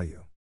daily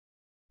value.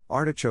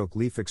 Artichoke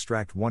leaf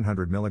extract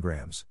 100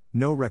 mg,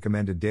 no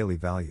recommended daily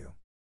value.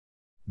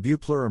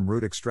 Bupleurum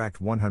root extract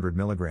 100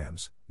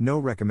 mg, no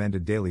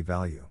recommended daily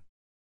value.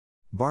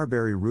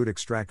 Barberry root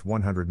extract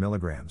 100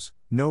 mg,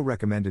 no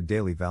recommended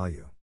daily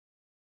value.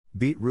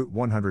 Beetroot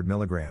 100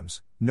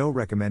 mg, no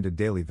recommended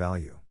daily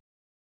value.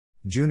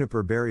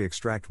 Juniper berry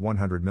extract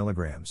 100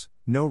 mg,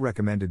 no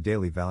recommended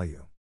daily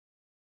value.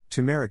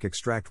 Turmeric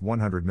extract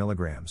 100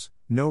 mg,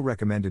 no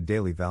recommended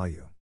daily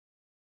value.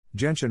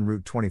 Gentian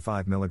root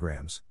 25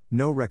 mg,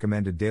 no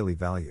recommended daily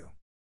value.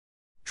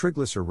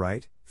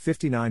 Triglyceride,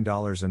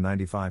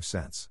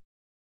 $59.95.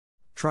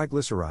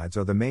 Triglycerides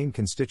are the main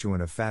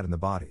constituent of fat in the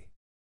body.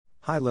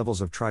 High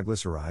levels of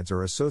triglycerides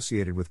are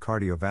associated with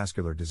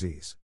cardiovascular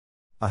disease.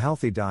 A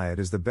healthy diet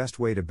is the best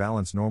way to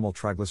balance normal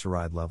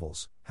triglyceride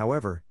levels,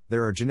 however,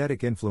 there are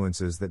genetic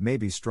influences that may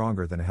be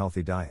stronger than a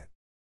healthy diet.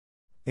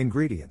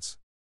 Ingredients: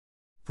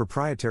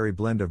 proprietary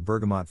blend of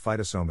bergamot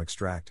phytosome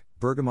extract,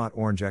 bergamot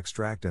orange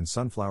extract and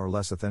sunflower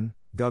lecithin,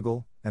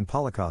 guggul, and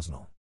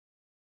polycosanol.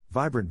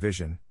 Vibrant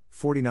Vision,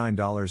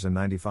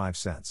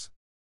 $49.95.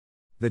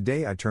 The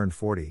day I turned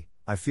 40,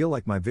 I feel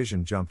like my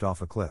vision jumped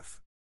off a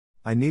cliff.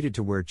 I needed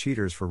to wear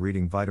cheaters for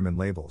reading vitamin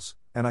labels,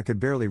 and I could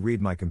barely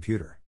read my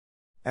computer.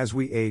 As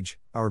we age,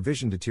 our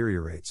vision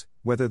deteriorates,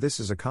 whether this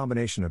is a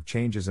combination of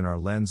changes in our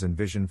lens and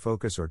vision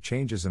focus or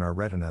changes in our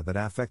retina that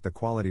affect the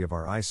quality of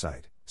our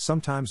eyesight.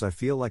 Sometimes I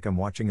feel like I'm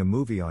watching a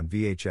movie on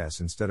VHS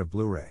instead of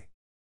Blu-ray.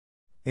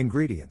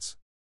 Ingredients: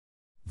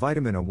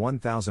 vitamin A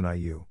 1000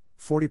 IU,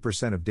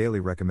 40% of daily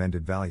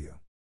recommended value.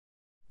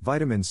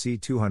 Vitamin C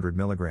 200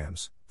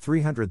 mg,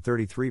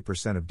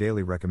 333% of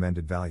daily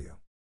recommended value.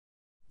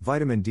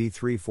 Vitamin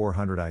D3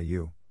 400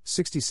 IU,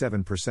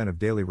 67% of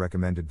daily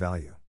recommended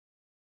value.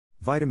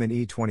 Vitamin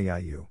E 20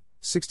 IU,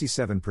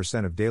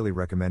 67% of daily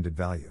recommended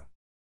value.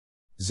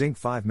 Zinc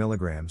 5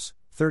 mg,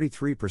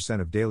 33%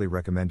 of daily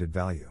recommended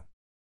value.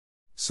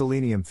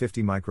 Selenium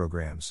 50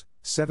 micrograms,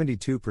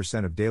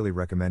 72% of daily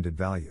recommended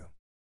value.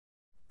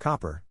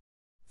 Copper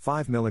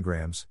 5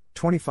 mg,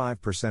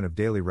 25% of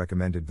daily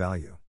recommended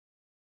value.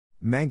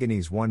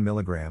 Manganese 1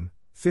 mg,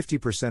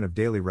 50% of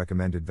daily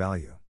recommended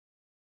value.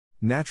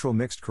 Natural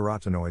mixed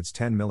carotenoids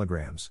 10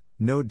 mg,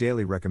 no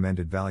daily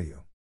recommended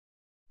value.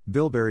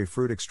 Bilberry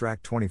fruit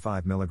extract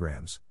 25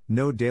 mg,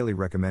 no daily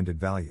recommended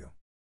value.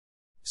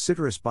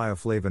 Citrus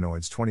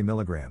bioflavonoids 20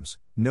 mg,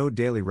 no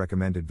daily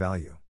recommended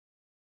value.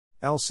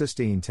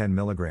 L-cysteine 10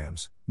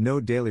 mg, no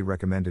daily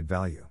recommended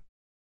value.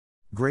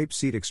 Grape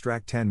seed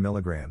extract 10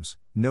 mg,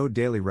 no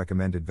daily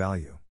recommended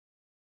value.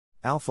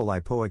 Alpha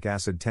lipoic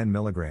acid 10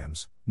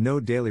 mg,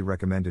 no daily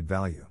recommended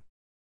value.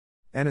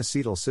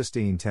 N-acetyl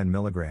cysteine 10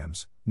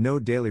 mg, no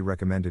daily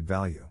recommended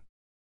value.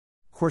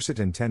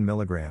 Quercetin 10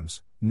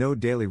 mg, no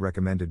daily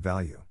recommended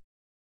value.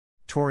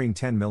 Taurine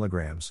 10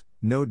 mg,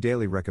 no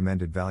daily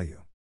recommended value.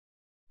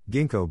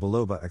 Ginkgo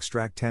biloba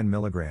extract 10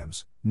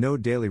 mg, no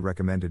daily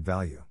recommended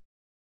value.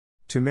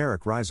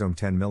 Turmeric rhizome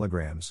 10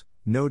 mg,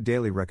 no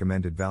daily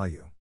recommended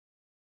value.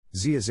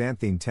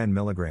 Zeaxanthine 10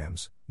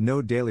 mg,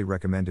 no daily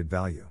recommended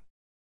value.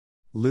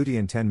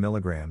 Lutein 10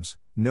 mg,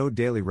 no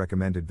daily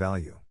recommended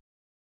value.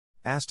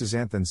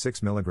 Astaxanthin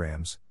 6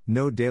 mg,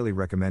 no daily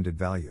recommended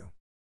value.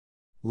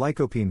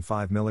 Lycopene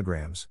 5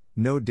 mg,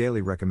 no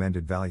daily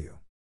recommended value.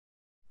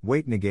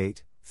 Weight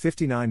negate,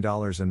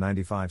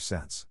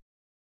 $59.95.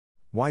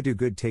 Why do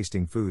good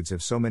tasting foods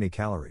have so many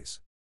calories?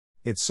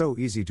 It's so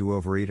easy to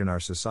overeat in our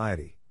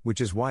society,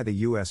 which is why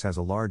the US has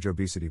a large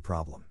obesity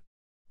problem.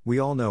 We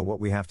all know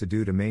what we have to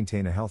do to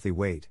maintain a healthy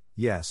weight.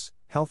 Yes,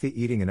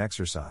 healthy eating and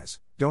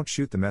exercise, don't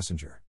shoot the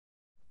messenger.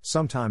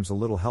 Sometimes a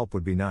little help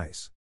would be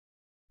nice.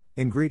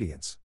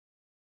 Ingredients: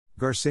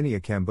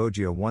 Garcinia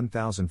cambogia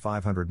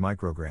 1500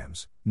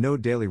 micrograms, no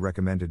daily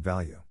recommended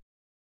value.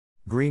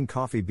 Green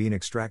coffee bean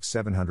extract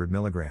 700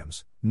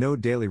 mg, no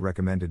daily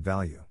recommended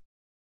value.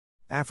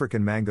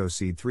 African mango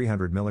seed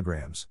 300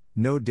 mg,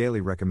 no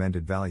daily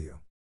recommended value.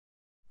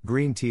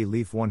 Green tea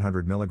leaf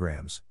 100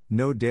 mg,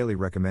 no daily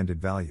recommended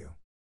value.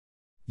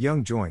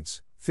 Young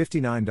joints,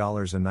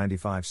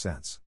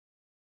 $59.95.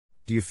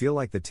 Do you feel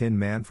like the Tin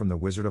Man from The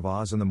Wizard of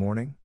Oz in the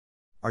morning?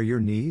 Are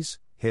your knees,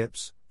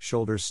 hips,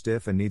 shoulders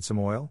stiff and need some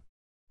oil?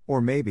 Or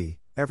maybe,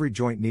 every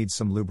joint needs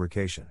some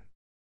lubrication.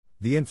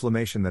 The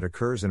inflammation that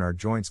occurs in our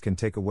joints can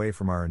take away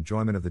from our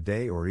enjoyment of the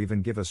day or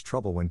even give us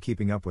trouble when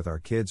keeping up with our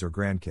kids or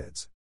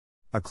grandkids.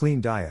 A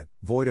clean diet,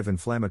 void of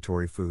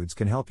inflammatory foods,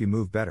 can help you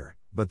move better,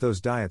 but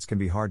those diets can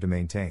be hard to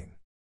maintain.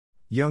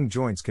 Young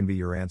joints can be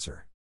your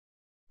answer.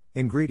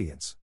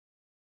 Ingredients: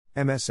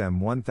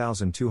 MSM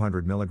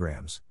 1200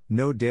 mg,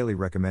 no daily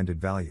recommended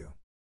value.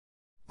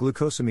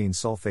 Glucosamine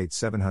sulfate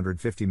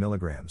 750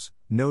 mg,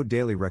 no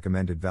daily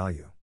recommended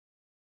value.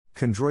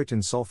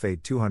 Chondroitin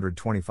sulfate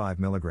 225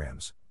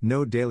 mg,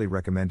 no daily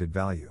recommended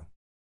value.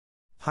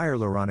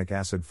 Hyaluronic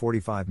acid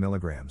 45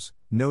 mg,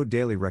 no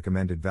daily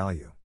recommended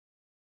value.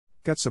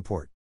 Gut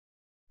support.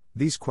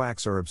 These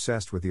quacks are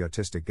obsessed with the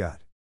autistic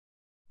gut.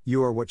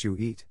 You are what you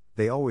eat,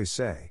 they always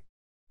say.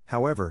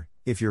 However,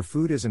 if your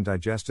food isn't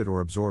digested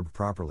or absorbed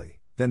properly,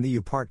 then the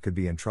you part could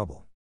be in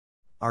trouble.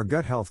 Our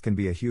gut health can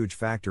be a huge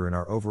factor in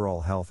our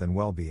overall health and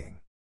well-being.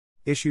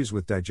 Issues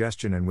with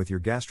digestion and with your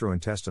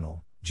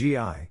gastrointestinal,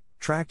 GI,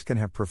 tract can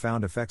have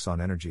profound effects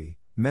on energy,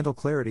 mental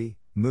clarity,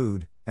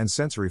 mood, and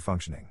sensory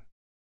functioning.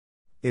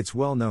 It's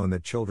well known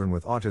that children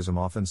with autism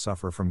often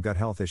suffer from gut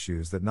health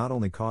issues that not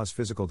only cause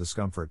physical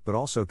discomfort but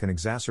also can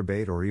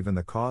exacerbate or even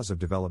the cause of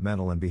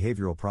developmental and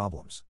behavioral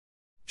problems.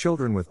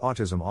 Children with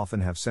autism often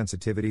have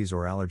sensitivities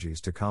or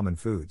allergies to common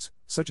foods,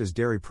 such as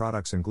dairy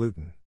products and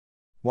gluten.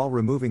 While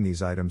removing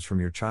these items from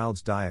your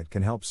child's diet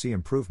can help see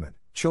improvement,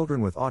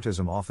 children with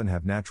autism often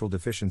have natural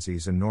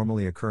deficiencies in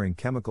normally occurring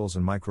chemicals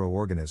and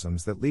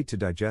microorganisms that lead to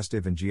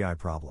digestive and GI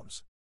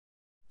problems.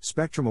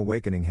 Spectrum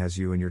Awakening has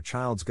you and your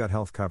child's gut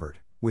health covered,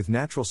 with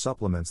natural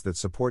supplements that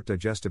support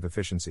digestive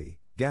efficiency,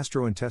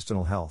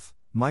 gastrointestinal health,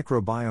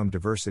 microbiome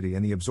diversity,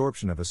 and the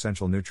absorption of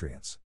essential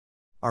nutrients.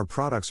 Our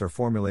products are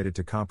formulated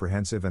to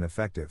comprehensive and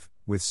effective,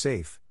 with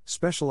safe,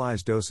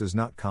 specialized doses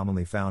not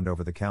commonly found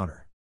over the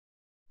counter.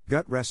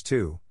 Gut Rest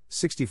 2,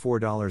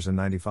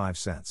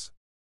 $64.95.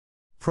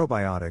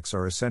 Probiotics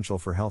are essential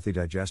for healthy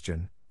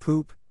digestion,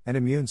 poop, and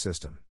immune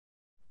system.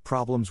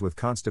 Problems with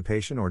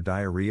constipation or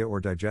diarrhea or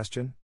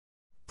digestion?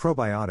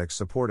 Probiotics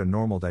support a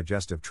normal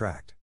digestive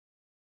tract.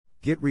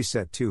 Gut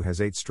Reset 2 has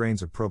 8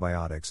 strains of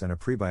probiotics and a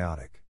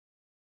prebiotic.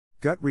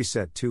 Gut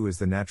Reset 2 is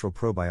the natural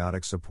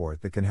probiotic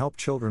support that can help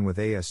children with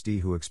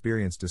ASD who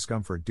experience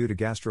discomfort due to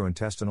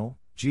gastrointestinal,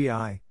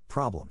 GI,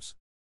 problems.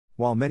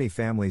 While many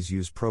families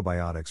use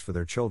probiotics for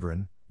their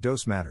children,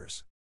 dose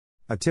matters.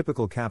 A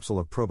typical capsule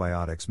of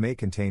probiotics may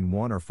contain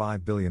 1 or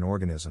 5 billion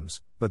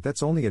organisms, but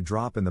that's only a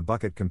drop in the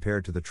bucket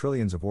compared to the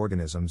trillions of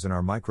organisms in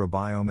our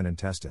microbiome and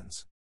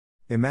intestines.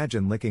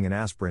 Imagine licking an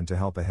aspirin to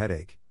help a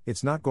headache,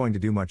 it's not going to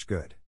do much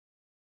good.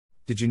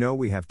 Did you know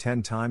we have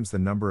 10 times the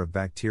number of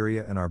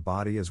bacteria in our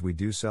body as we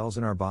do cells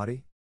in our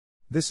body?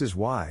 This is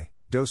why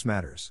dose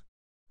matters.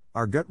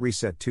 Our Gut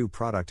Reset 2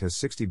 product has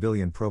 60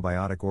 billion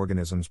probiotic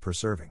organisms per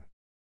serving.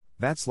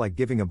 That's like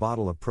giving a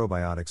bottle of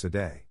probiotics a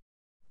day.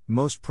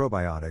 Most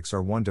probiotics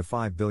are 1 to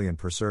 5 billion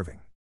per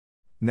serving.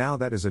 Now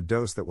that is a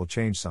dose that will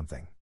change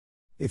something.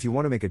 If you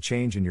want to make a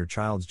change in your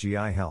child's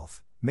GI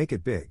health, make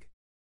it big.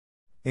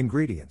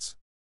 Ingredients: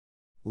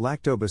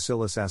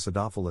 Lactobacillus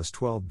acidophilus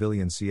 12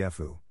 billion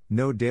CFU,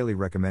 no daily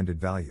recommended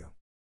value.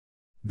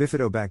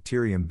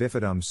 Bifidobacterium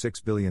bifidum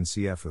 6 billion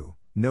CFU,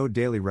 no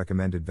daily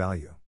recommended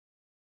value.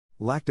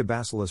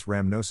 Lactobacillus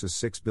rhamnosus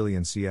 6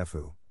 billion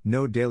CFU,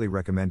 no daily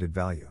recommended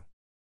value.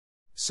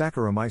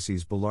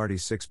 Saccharomyces boulardii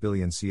 6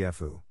 billion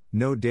CFU,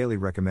 no daily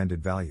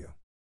recommended value.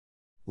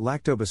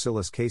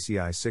 Lactobacillus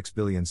casei 6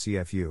 billion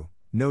CFU,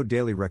 no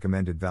daily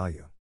recommended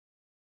value.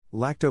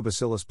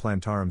 Lactobacillus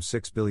plantarum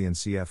 6 billion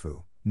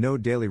CFU, no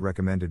daily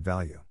recommended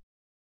value.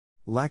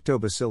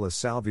 Lactobacillus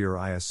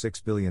salvierei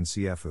 6 billion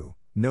CFU,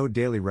 no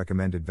daily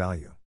recommended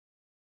value.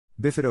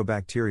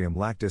 Bifidobacterium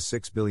lactis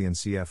 6 billion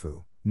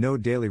CFU, no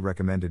daily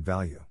recommended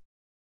value.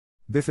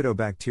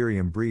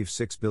 Bifidobacterium breve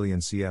 6 billion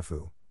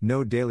CFU,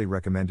 no daily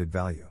recommended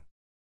value.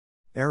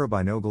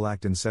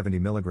 Arabinogalactin 70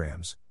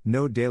 mg,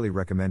 no daily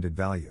recommended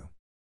value.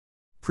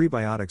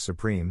 Prebiotic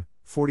Supreme,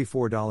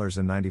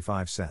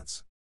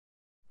 $44.95.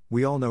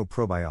 We all know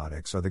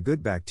probiotics are the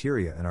good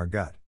bacteria in our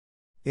gut.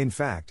 In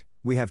fact,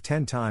 we have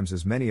 10 times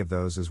as many of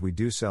those as we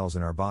do cells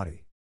in our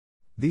body.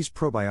 These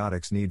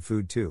probiotics need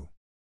food too.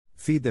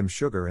 Feed them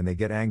sugar and they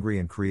get angry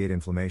and create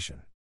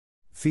inflammation.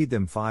 Feed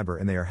them fiber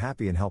and they are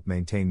happy and help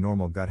maintain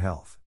normal gut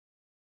health.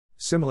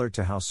 Similar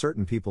to how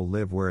certain people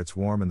live where it's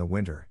warm in the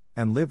winter,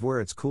 and live where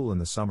it's cool in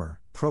the summer,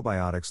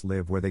 probiotics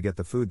live where they get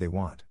the food they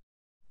want.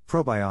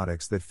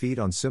 Probiotics that feed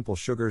on simple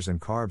sugars and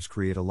carbs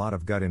create a lot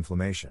of gut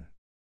inflammation.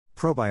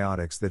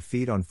 Probiotics that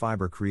feed on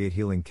fiber create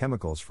healing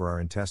chemicals for our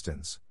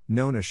intestines,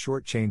 known as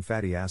short-chain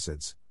fatty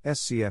acids,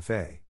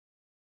 SCFA.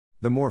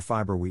 The more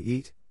fiber we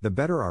eat, the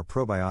better our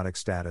probiotic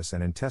status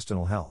and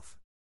intestinal health.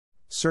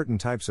 Certain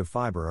types of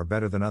fiber are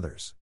better than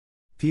others.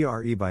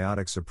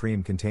 Prebiotic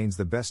Supreme contains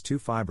the best two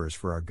fibers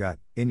for our gut,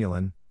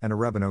 inulin and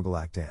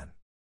arabinogalactan.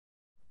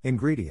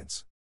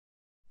 Ingredients: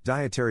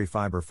 dietary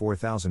fiber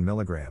 4,000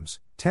 mg,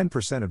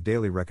 10% of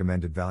daily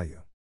recommended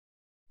value.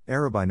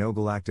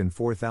 Arabinogalactin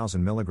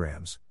 4,000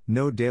 mg,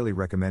 no daily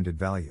recommended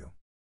value.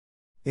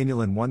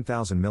 Inulin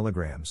 1,000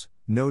 mg,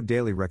 no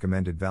daily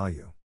recommended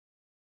value.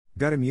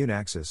 Gut immune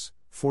axis,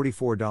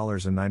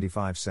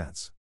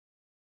 $44.95.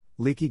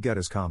 Leaky gut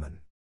is common.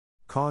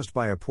 Caused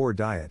by a poor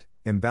diet,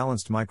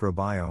 imbalanced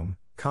microbiome,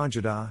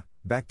 candida,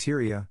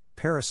 bacteria,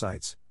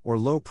 parasites, or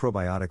low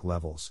probiotic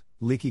levels,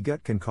 leaky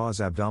gut can cause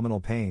abdominal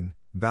pain,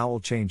 bowel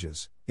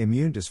changes,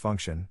 immune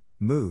dysfunction,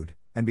 mood,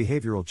 and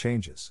behavioral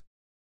changes.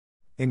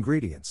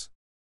 Ingredients: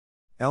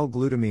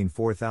 L-glutamine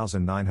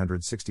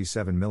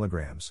 4,967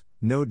 mg,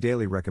 no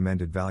daily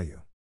recommended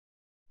value.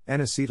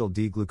 N-acetyl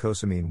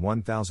D-glucosamine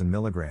 1,000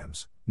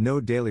 mg,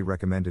 no daily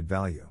recommended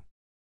value.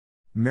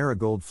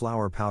 Marigold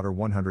flour powder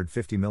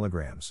 150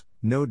 mg,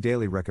 no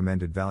daily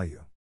recommended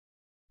value.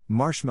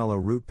 Marshmallow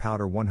root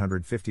powder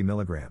 150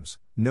 mg,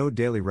 no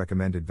daily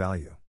recommended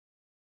value.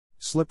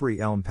 Slippery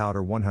elm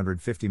powder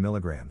 150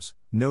 mg,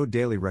 no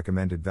daily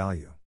recommended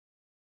value.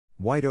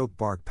 White oak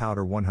bark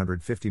powder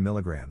 150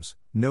 mg,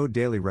 no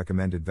daily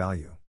recommended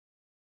value.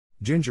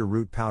 Ginger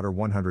root powder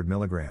 100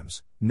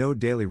 mg, no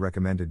daily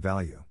recommended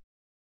value.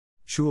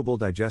 Chewable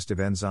digestive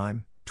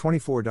enzyme,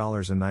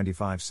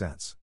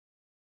 $24.95.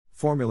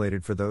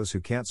 Formulated for those who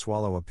can't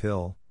swallow a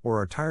pill, or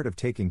are tired of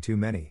taking too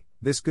many,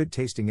 this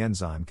good-tasting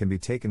enzyme can be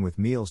taken with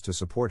meals to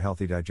support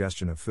healthy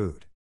digestion of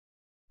food.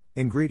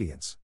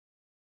 Ingredients: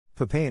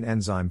 papain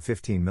enzyme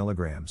 15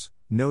 mg,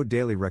 no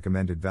daily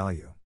recommended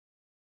value.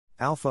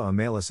 Alpha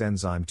amylase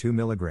enzyme 2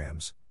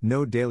 mg,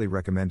 no daily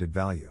recommended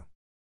value.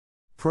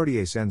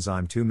 Protease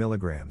enzyme 2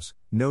 mg,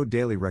 no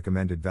daily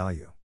recommended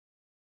value.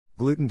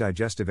 Gluten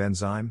digestive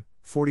enzyme,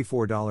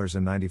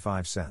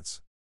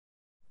 $44.95.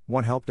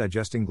 Want help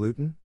digesting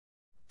gluten?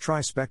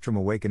 Try Spectrum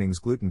Awakening's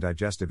gluten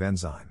digestive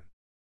enzyme.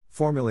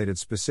 Formulated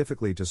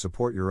specifically to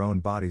support your own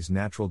body's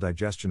natural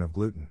digestion of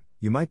gluten,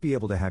 you might be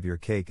able to have your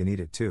cake and eat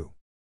it too.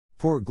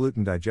 Poor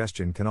gluten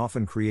digestion can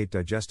often create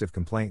digestive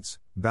complaints,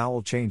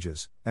 bowel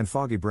changes, and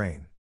foggy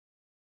brain.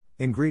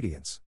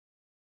 Ingredients: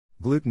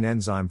 gluten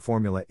enzyme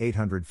formula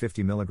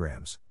 850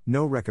 mg,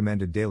 no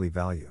recommended daily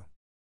value.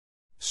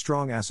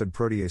 Strong acid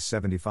protease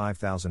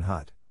 75,000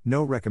 HUT,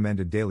 no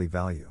recommended daily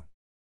value.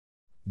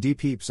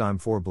 D-peepzyme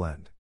 4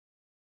 blend.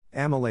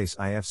 Amylase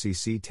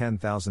IFCC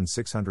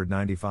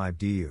 10,695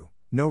 DU,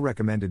 no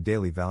recommended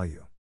daily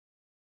value.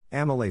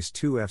 Amylase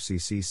 2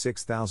 FCC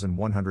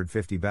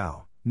 6,150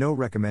 BAU, no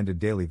recommended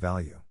daily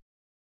value.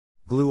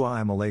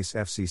 Gluamylase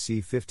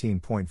FCC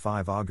 15.5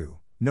 AGU,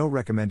 no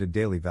recommended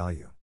daily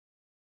value.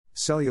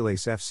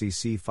 Cellulase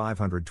FCC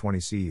 520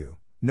 CU,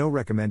 no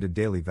recommended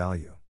daily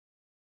value.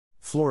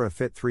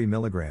 Florafit 3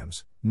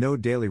 mg, no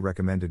daily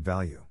recommended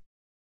value.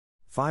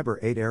 Fiber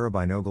 8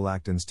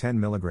 arabinogalactins 10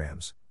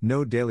 mg,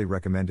 no daily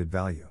recommended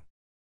value.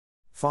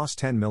 Phos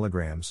 10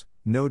 mg,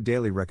 no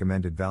daily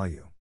recommended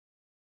value.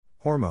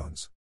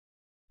 Hormones.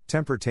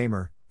 Temper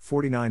Tamer,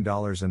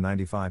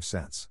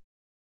 $49.95.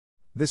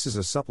 This is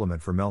a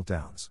supplement for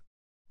meltdowns.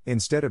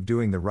 Instead of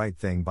doing the right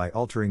thing by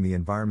altering the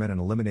environment and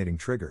eliminating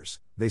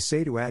triggers, they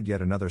say to add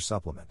yet another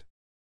supplement.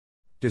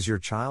 Does your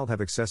child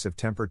have excessive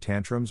temper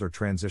tantrums or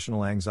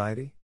transitional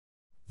anxiety?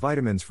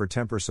 Vitamins for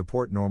temper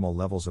support normal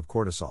levels of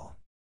cortisol.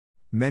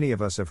 Many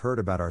of us have heard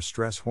about our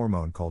stress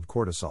hormone called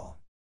cortisol.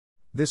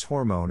 This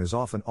hormone is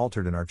often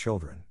altered in our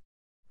children.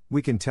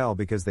 We can tell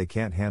because they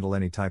can't handle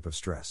any type of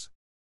stress.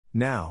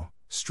 Now,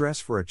 stress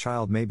for a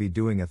child may be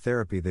doing a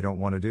therapy they don't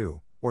want to do,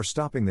 or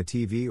stopping the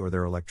TV or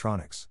their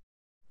electronics.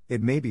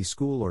 It may be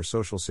school or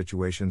social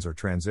situations or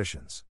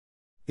transitions.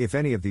 If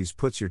any of these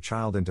puts your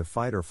child into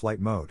fight or flight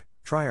mode,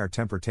 try our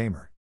Temper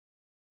Tamer.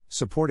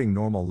 Supporting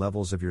normal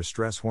levels of your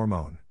stress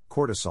hormone,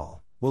 cortisol,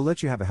 will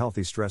let you have a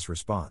healthy stress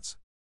response.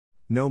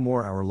 No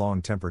more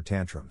hour-long temper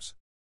tantrums.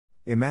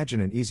 Imagine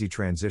an easy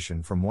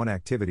transition from one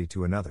activity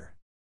to another.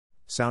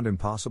 Sound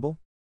impossible?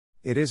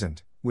 It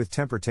isn't, with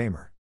Temper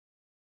Tamer.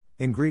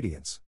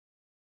 Ingredients: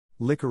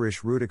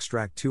 licorice root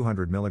extract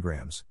 200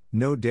 mg,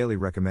 no daily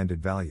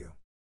recommended value.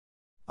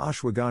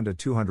 Ashwagandha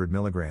 200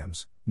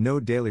 mg, no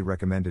daily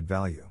recommended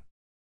value.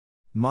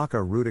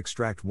 Maca root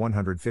extract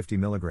 150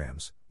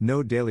 mg,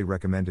 no daily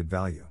recommended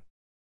value.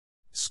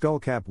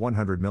 Skullcap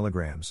 100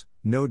 mg,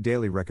 no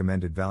daily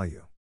recommended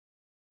value.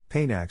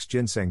 Panax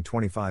ginseng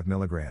 25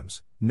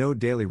 mg, no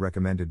daily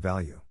recommended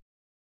value.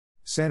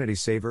 Sanity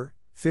Saver,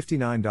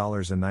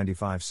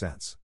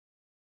 $59.95.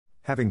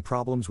 Having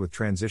problems with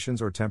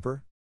transitions or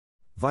temper?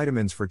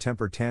 Vitamins for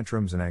temper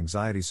tantrums and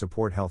anxiety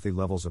support healthy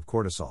levels of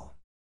cortisol.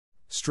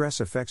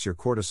 Stress affects your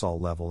cortisol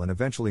level and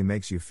eventually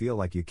makes you feel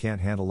like you can't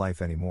handle life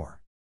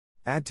anymore.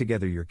 Add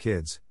together your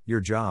kids,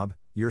 your job,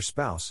 your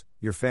spouse,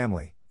 your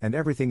family, and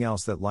everything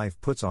else that life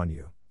puts on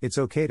you, it's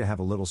okay to have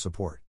a little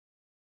support.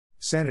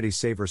 Sanity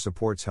Saver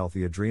supports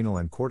healthy adrenal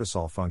and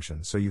cortisol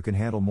function so you can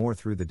handle more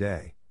through the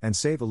day, and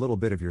save a little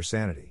bit of your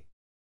sanity.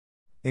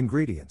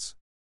 Ingredients: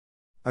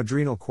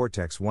 adrenal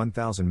cortex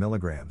 1000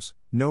 mg,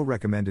 no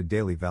recommended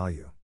daily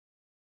value.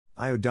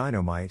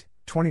 Iodinamide,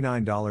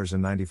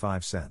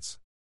 $29.95.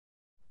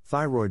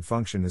 Thyroid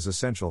function is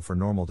essential for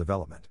normal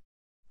development.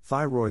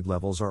 Thyroid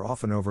levels are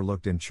often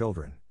overlooked in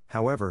children,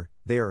 however,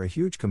 they are a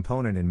huge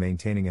component in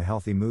maintaining a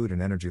healthy mood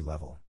and energy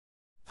level.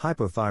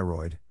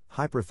 Hypothyroid,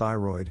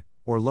 hyperthyroid,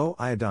 or low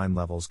iodine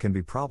levels can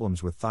be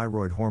problems with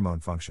thyroid hormone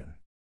function.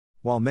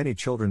 While many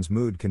children's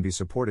mood can be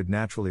supported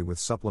naturally with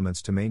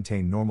supplements to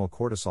maintain normal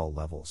cortisol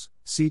levels,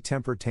 see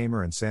Temper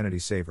Tamer and Sanity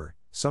Saver,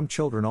 some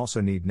children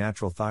also need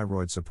natural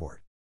thyroid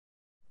support.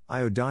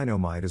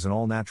 Iodinamide is an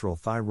all-natural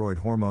thyroid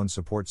hormone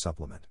support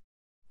supplement.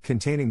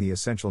 Containing the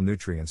essential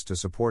nutrients to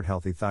support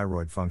healthy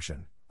thyroid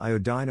function,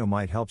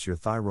 iodinamide helps your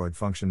thyroid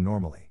function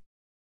normally.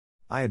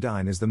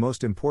 Iodine is the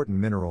most important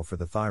mineral for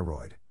the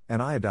thyroid,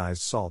 and iodized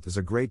salt is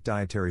a great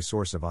dietary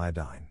source of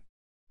iodine.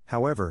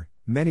 However,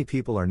 many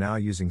people are now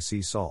using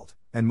sea salt,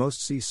 and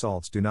most sea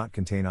salts do not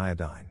contain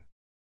iodine.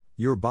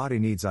 Your body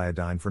needs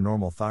iodine for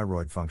normal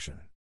thyroid function.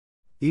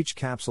 Each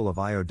capsule of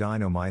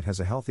iodinamide has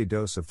a healthy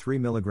dose of 3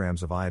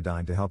 mg of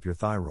iodine to help your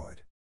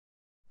thyroid.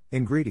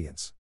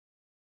 Ingredients: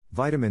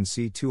 vitamin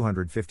C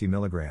 250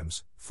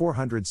 mg,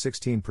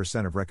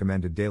 416% of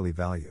recommended daily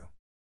value.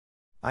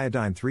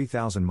 Iodine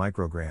 3000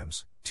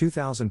 micrograms,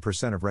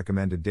 2000% of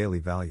recommended daily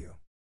value.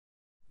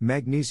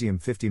 Magnesium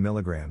 50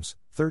 mg,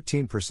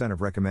 13%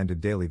 of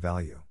recommended daily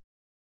value.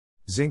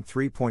 Zinc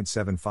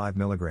 3.75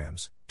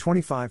 mg,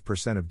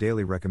 25% of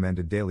daily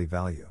recommended daily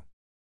value.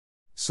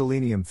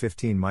 Selenium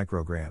 15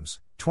 micrograms,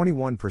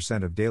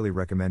 21% of daily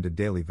recommended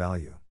daily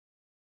value.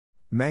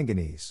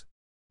 Manganese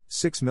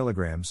 6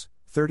 mg,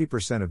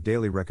 30% of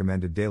daily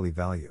recommended daily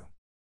value.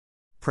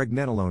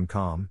 Pregnenolone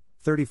calm,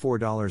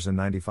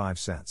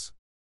 $34.95.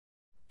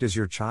 Does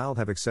your child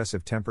have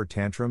excessive temper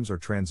tantrums or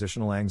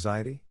transitional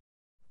anxiety?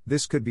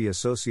 This could be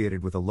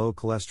associated with a low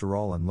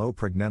cholesterol and low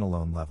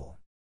pregnenolone level.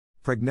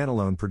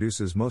 Pregnenolone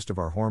produces most of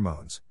our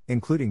hormones,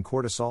 including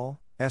cortisol,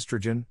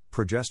 estrogen,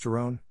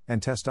 progesterone,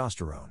 and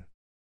testosterone.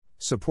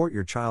 Support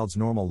your child's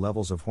normal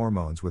levels of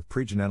hormones with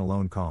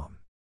pregnenolone calm.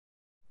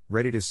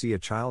 Ready to see a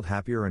child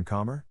happier and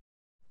calmer?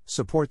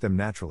 Support them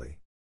naturally.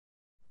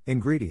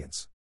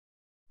 Ingredients: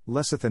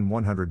 lecithin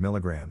 100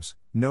 mg,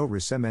 no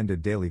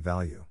recommended daily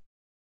value.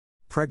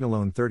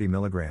 Pregnenolone 30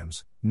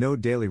 mg, no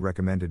daily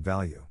recommended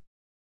value.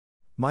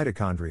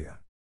 Mitochondria.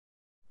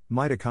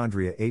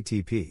 Mitochondria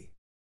ATP.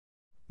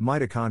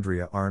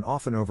 Mitochondria are an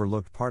often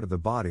overlooked part of the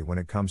body when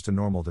it comes to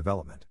normal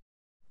development.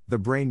 The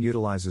brain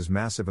utilizes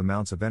massive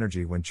amounts of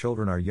energy when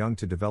children are young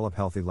to develop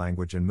healthy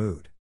language and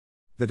mood.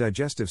 The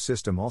digestive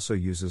system also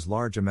uses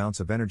large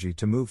amounts of energy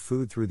to move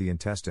food through the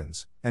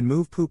intestines, and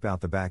move poop out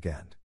the back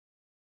end.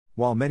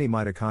 While many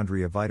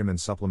mitochondria vitamin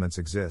supplements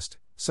exist,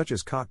 such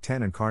as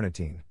CoQ10 and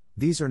carnitine,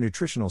 these are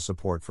nutritional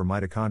support for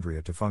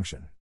mitochondria to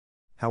function.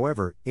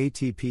 However,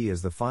 ATP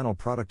is the final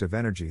product of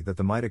energy that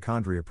the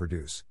mitochondria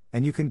produce,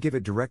 and you can give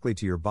it directly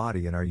to your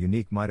body in our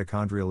unique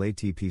mitochondrial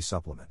ATP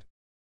supplement.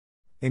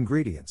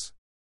 Ingredients: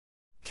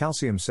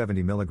 calcium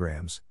 70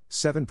 mg,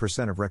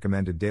 7% of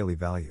recommended daily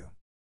value.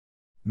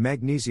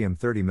 Magnesium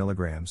 30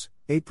 mg,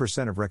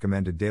 8% of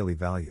recommended daily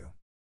value.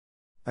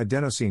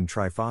 Adenosine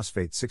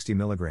triphosphate 60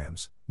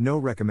 mg, no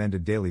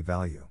recommended daily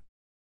value.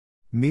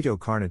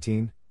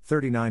 Metocarnitine,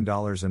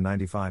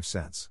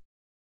 $39.95.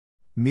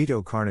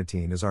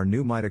 Metocarnitine is our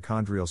new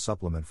mitochondrial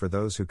supplement for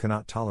those who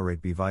cannot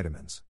tolerate B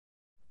vitamins.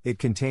 It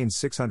contains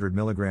 600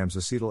 mg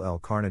acetyl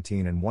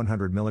L-carnitine and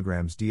 100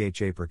 mg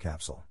DHA per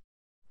capsule.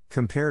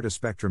 Compare to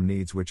Spectrum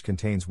Needs, which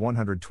contains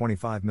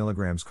 125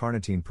 mg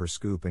carnitine per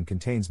scoop and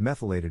contains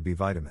methylated B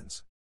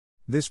vitamins.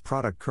 This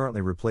product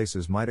currently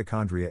replaces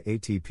mitochondria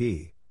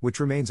ATP, which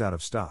remains out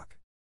of stock.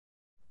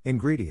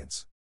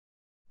 Ingredients: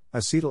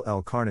 acetyl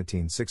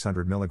L-carnitine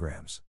 600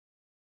 mg.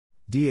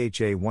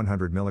 DHA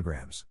 100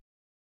 mg.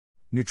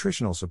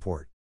 Nutritional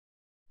support: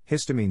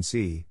 histamine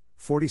C,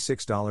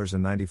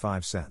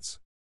 $46.95.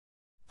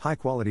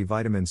 High-quality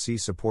vitamin C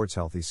supports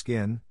healthy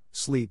skin,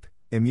 sleep,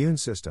 immune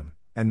system,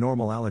 and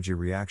normal allergy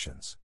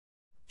reactions.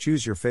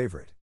 Choose your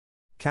favorite.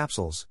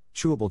 capsules,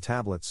 chewable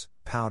tablets,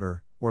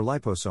 powder, or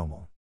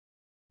liposomal.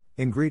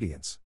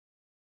 Ingredients: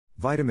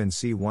 vitamin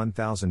C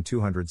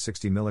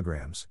 1260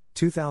 mg,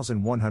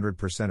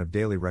 2100% of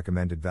daily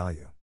recommended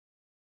value.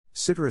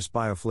 Citrus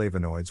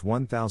bioflavonoids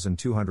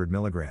 1200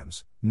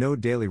 mg, no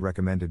daily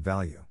recommended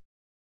value.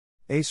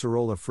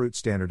 Acerola fruit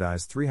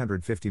standardized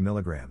 350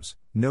 mg,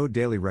 no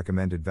daily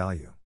recommended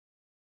value.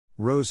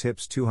 Rose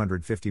hips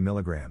 250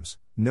 mg,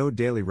 no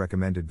daily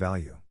recommended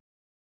value.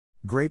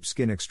 Grape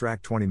skin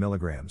extract 20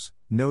 mg,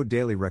 no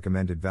daily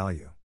recommended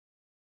value.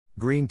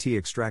 Green tea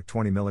extract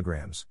 20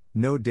 mg,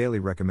 no daily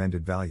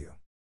recommended value.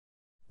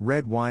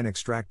 Red wine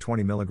extract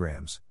 20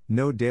 mg,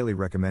 no daily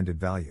recommended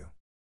value.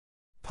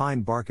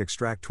 Pine bark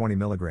extract 20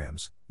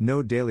 mg,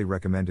 no daily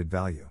recommended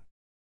value.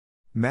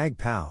 Mag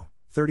Pow,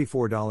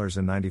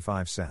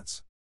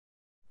 $34.95.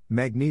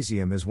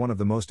 Magnesium is one of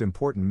the most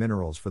important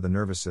minerals for the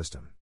nervous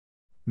system.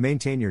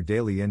 Maintain your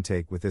daily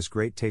intake with this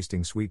great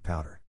tasting sweet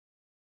powder.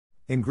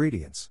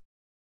 Ingredients: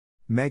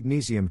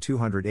 magnesium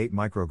 208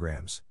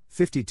 micrograms,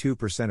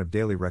 52% of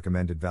daily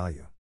recommended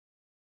value.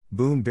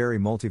 Boom Berry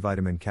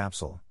multivitamin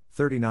capsule,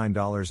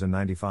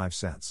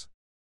 $39.95.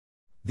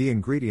 The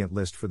ingredient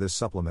list for this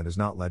supplement is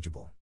not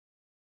legible.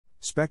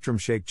 Spectrum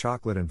Shake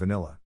chocolate and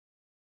vanilla.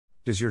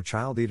 Does your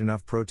child eat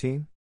enough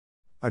protein?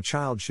 A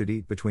child should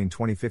eat between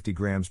 20-50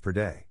 grams per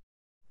day.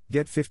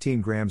 Get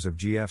 15 grams of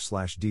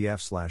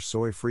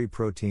GF/DF/soy-free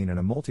protein and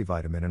a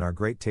multivitamin in our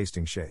great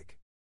tasting shake.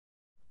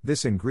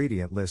 This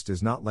ingredient list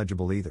is not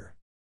legible either.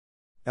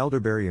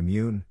 Elderberry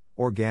Immune,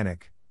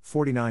 organic,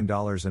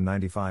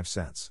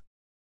 $49.95.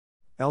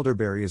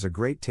 Elderberry is a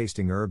great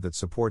tasting herb that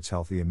supports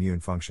healthy immune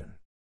function.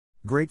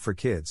 Great for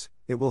kids,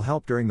 it will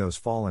help during those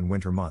fall and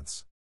winter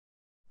months.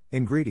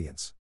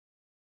 Ingredients: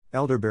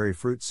 elderberry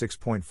fruit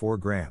 6.4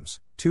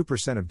 grams,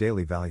 2% of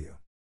daily value.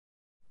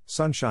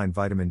 Sunshine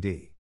Vitamin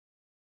D.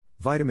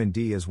 Vitamin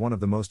D is one of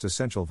the most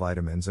essential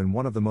vitamins and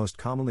one of the most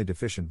commonly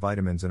deficient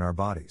vitamins in our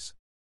bodies.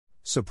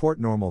 Support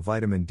normal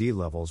vitamin D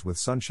levels with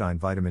Sunshine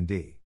Vitamin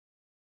D.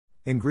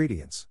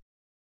 Ingredients: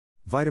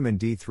 vitamin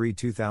D3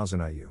 2000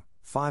 IU,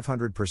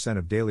 500%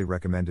 of daily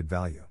recommended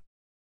value.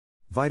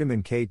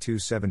 Vitamin K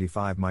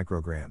 275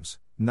 micrograms,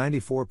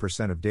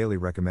 94% of daily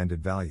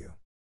recommended value.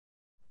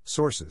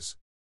 Sources: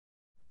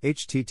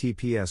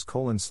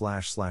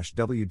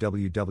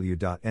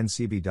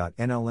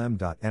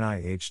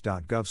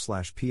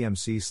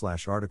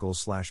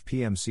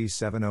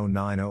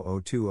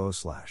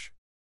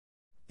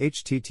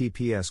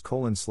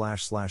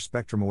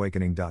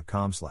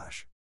 https://spectrumawakening.com/.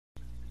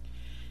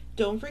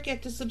 Don't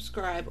forget to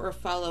subscribe or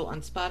follow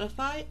on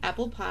Spotify,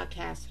 Apple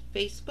Podcasts,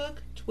 Facebook,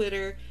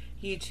 Twitter,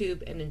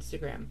 YouTube, and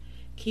Instagram.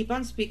 Keep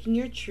on speaking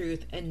your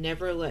truth and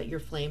never let your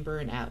flame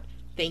burn out.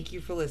 Thank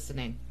you for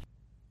listening.